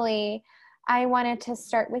Rosalie, I wanted to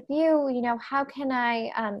start with you. How can I,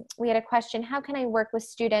 we had a question, how can I work with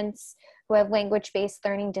students who have language-based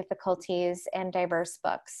learning difficulties and diverse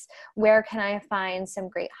books? Where can I find some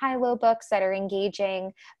great high-low books that are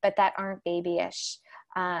engaging, but that aren't babyish,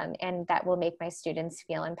 and that will make my students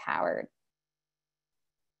feel empowered?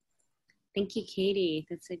 Thank you, Katie.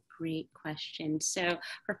 That's a great question. So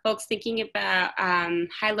for folks thinking about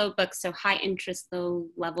high-low books, so high interest, low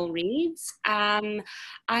level reads,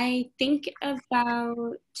 I think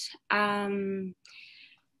about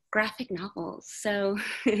graphic novels. So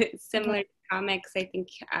similar to comics, I think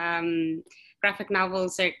graphic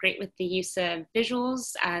novels are great with the use of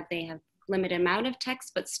visuals. They have limited amount of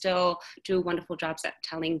text, but still do wonderful jobs at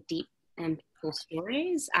telling deep and full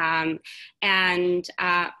stories.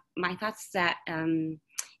 My thoughts is that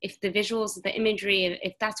if the visuals, the imagery,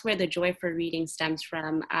 if that's where the joy for reading stems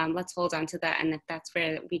from, let's hold on to that. And if that's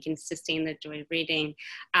where we can sustain the joy of reading,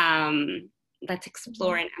 let's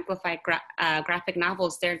explore and amplify graphic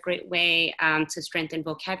novels. They're a great way to strengthen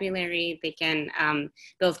vocabulary. They can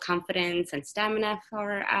build confidence and stamina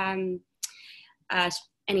for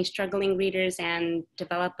any struggling readers and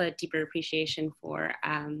develop a deeper appreciation for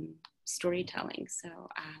storytelling. So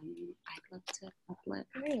I'd love to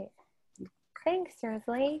uplift. Great. Thanks,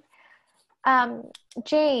 Rosalie.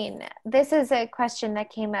 Jane, this is a question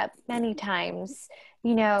that came up many times.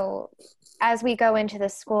 You know, as we go into the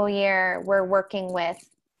school year, we're working with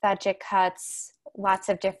budget cuts, lots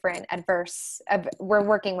of different we're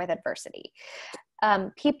working with adversity.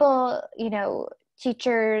 People, you know,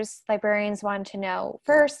 teachers, librarians want to know,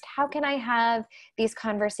 first, how can I have these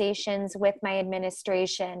conversations with my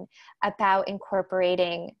administration about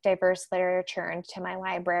incorporating diverse literature into my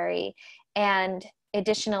library? And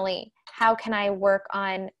additionally, how can I work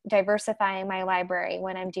on diversifying my library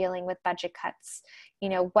when I'm dealing with budget cuts? You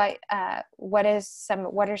know, what's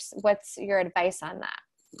your advice on that?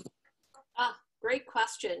 Great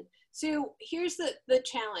question. So here's the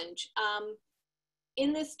challenge.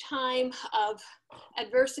 In this time of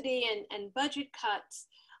adversity and budget cuts,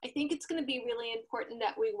 I think it's going to be really important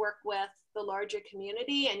that we work with the larger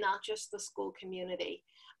community and not just the school community.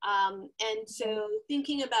 And so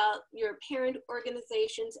thinking about your parent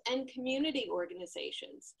organizations and community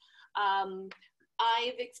organizations.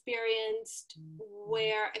 I've experienced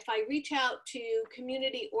where if I reach out to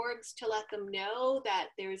community orgs to let them know that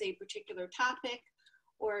there's a particular topic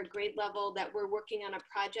or a grade level that we're working on a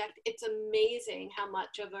project, it's amazing how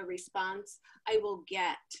much of a response I will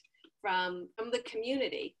get from the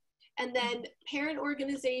community. And then parent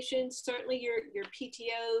organizations, certainly your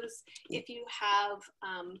PTOs, if you have,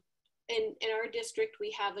 in our district,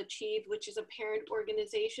 we have Achieve, which is a parent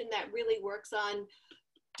organization that really works on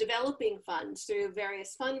developing funds through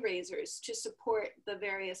various fundraisers to support the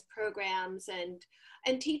various programs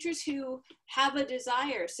and teachers who have a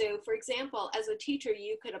desire. So for example, as a teacher,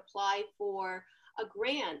 you could apply for a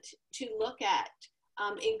grant to look at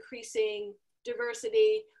increasing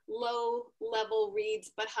diversity, low level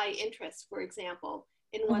reads, but high interest, for example,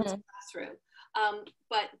 in one's classroom.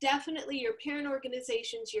 But definitely your parent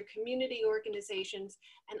organizations, your community organizations,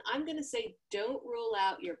 and I'm gonna say, don't rule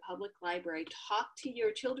out your public library. Talk to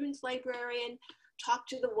your children's librarian, talk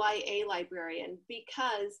to the YA librarian,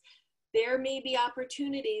 because there may be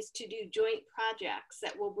opportunities to do joint projects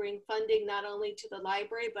that will bring funding not only to the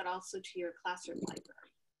library, but also to your classroom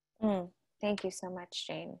library. Thank you so much,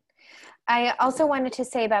 Jane. I also wanted to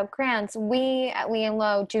say about grants. We at Lee and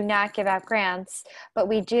Low do not give out grants, but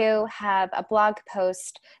we do have a blog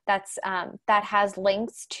post that's that has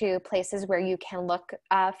links to places where you can look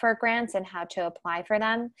for grants and how to apply for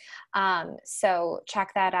them. So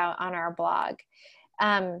check that out on our blog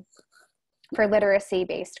for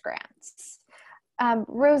literacy-based grants.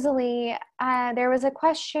 Rosalie, there was a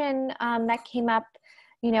question that came up,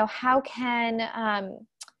 you know, how can,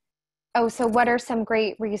 so what are some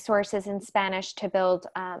great resources in Spanish to build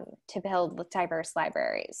diverse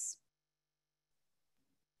libraries?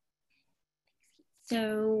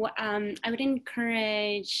 So I would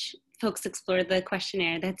encourage folks to explore the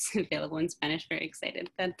questionnaire that's available in Spanish. Very excited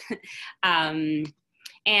that.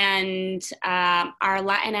 And our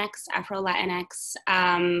Latinx,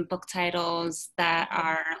 Afro-Latinx book titles that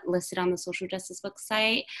are listed on the social justice book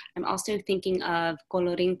site. I'm also thinking of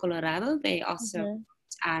Colorín Colorado. They also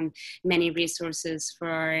many resources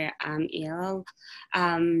for ELL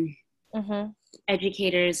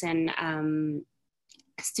educators and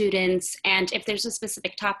students. And if there's a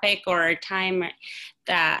specific topic or time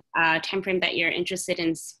frame that you're interested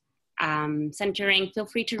in centering, feel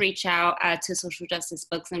free to reach out to Social Justice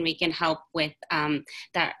Books, and we can help with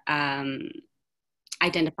that,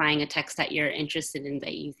 identifying a text that you're interested in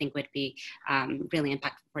that you think would be really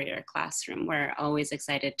impactful for your classroom. We're always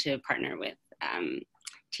excited to partner with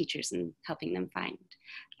teachers and helping them find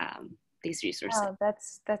these resources. Oh,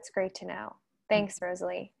 that's great to know. Thanks,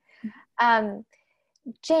 Rosalie.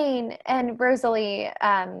 Jane and Rosalie,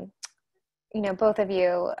 you know, both of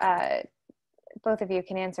you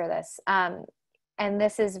can answer this. And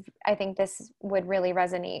this is, I think this would really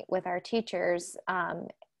resonate with our teachers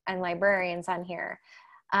and librarians on here.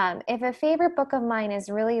 If a favorite book of mine is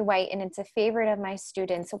really white and it's a favorite of my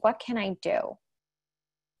students, what can I do?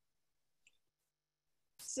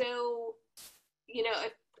 So, you know,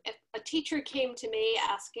 if a teacher came to me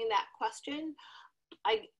asking that question,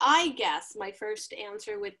 I guess my first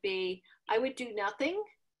answer would be, I would do nothing.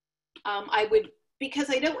 Because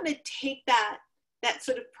I don't want to take that that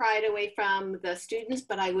sort of pride away from the students,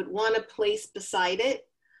 but I would want to place beside it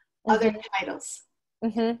other titles,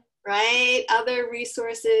 right? Other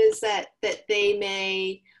resources that they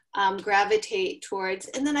may gravitate towards.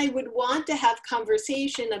 And then I would want to have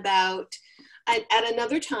conversation about, at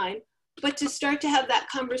another time, but to start to have that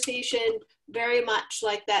conversation very much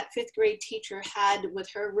like that 5th grade teacher had with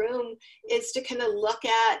her room, is to kind of look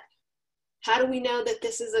at, how do we know that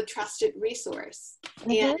this is a trusted resource?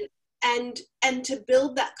 And to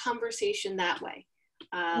build that conversation that way.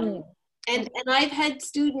 And I've had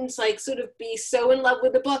students like sort of be so in love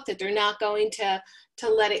with the book that they're not going to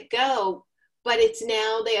let it go, but it's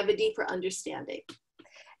now they have a deeper understanding.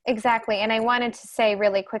 Exactly. And I wanted to say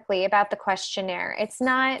really quickly about the questionnaire. It's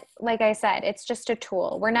not, like I said, it's just a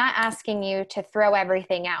tool. We're not asking you to throw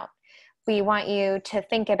everything out. We want you to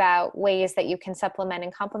think about ways that you can supplement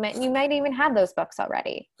and complement. And you might even have those books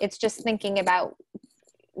already. It's just thinking about,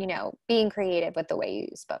 you know, being creative with the way you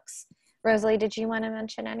use books. Rosalie, did you want to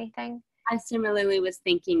mention anything? I similarly was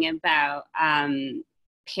thinking about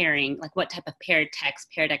pairing, like what type of paired text,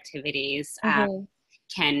 paired activities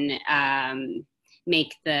can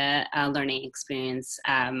make the learning experience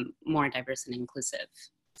more diverse and inclusive.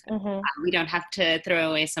 So, we don't have to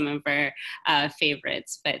throw away some of our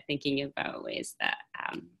favorites, but thinking about ways that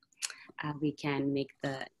we can make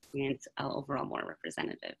the experience overall more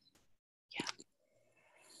representative. Yeah.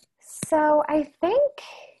 So I think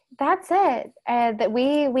that's it. That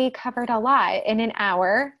we covered a lot in an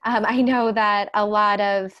hour. I know that a lot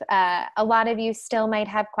of you still might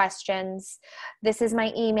have questions. This is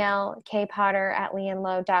my email,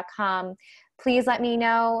 kpotter@leonlowe.com. Please let me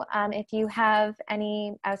know if you have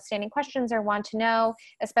any outstanding questions or want to know,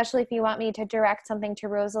 especially if you want me to direct something to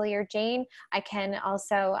Rosalie or Jane. I can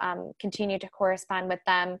also continue to correspond with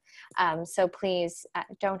them. So please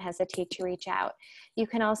don't hesitate to reach out. You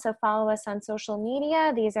can also follow us on social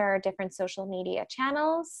media. These are our different social media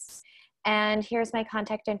channels. And here's my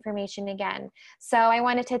contact information again. So I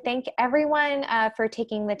wanted to thank everyone for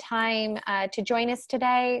taking the time to join us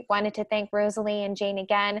today. Wanted to thank Rosalie and Jane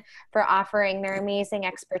again for offering their amazing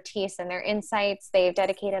expertise and their insights. They've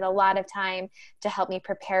dedicated a lot of time to help me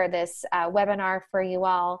prepare this webinar for you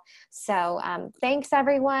all. So thanks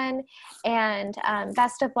everyone, and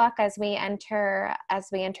best of luck as we enter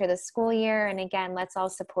the school year. And again, let's all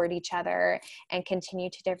support each other and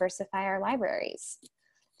continue to diversify our libraries.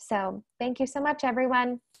 So thank you so much,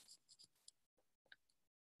 everyone.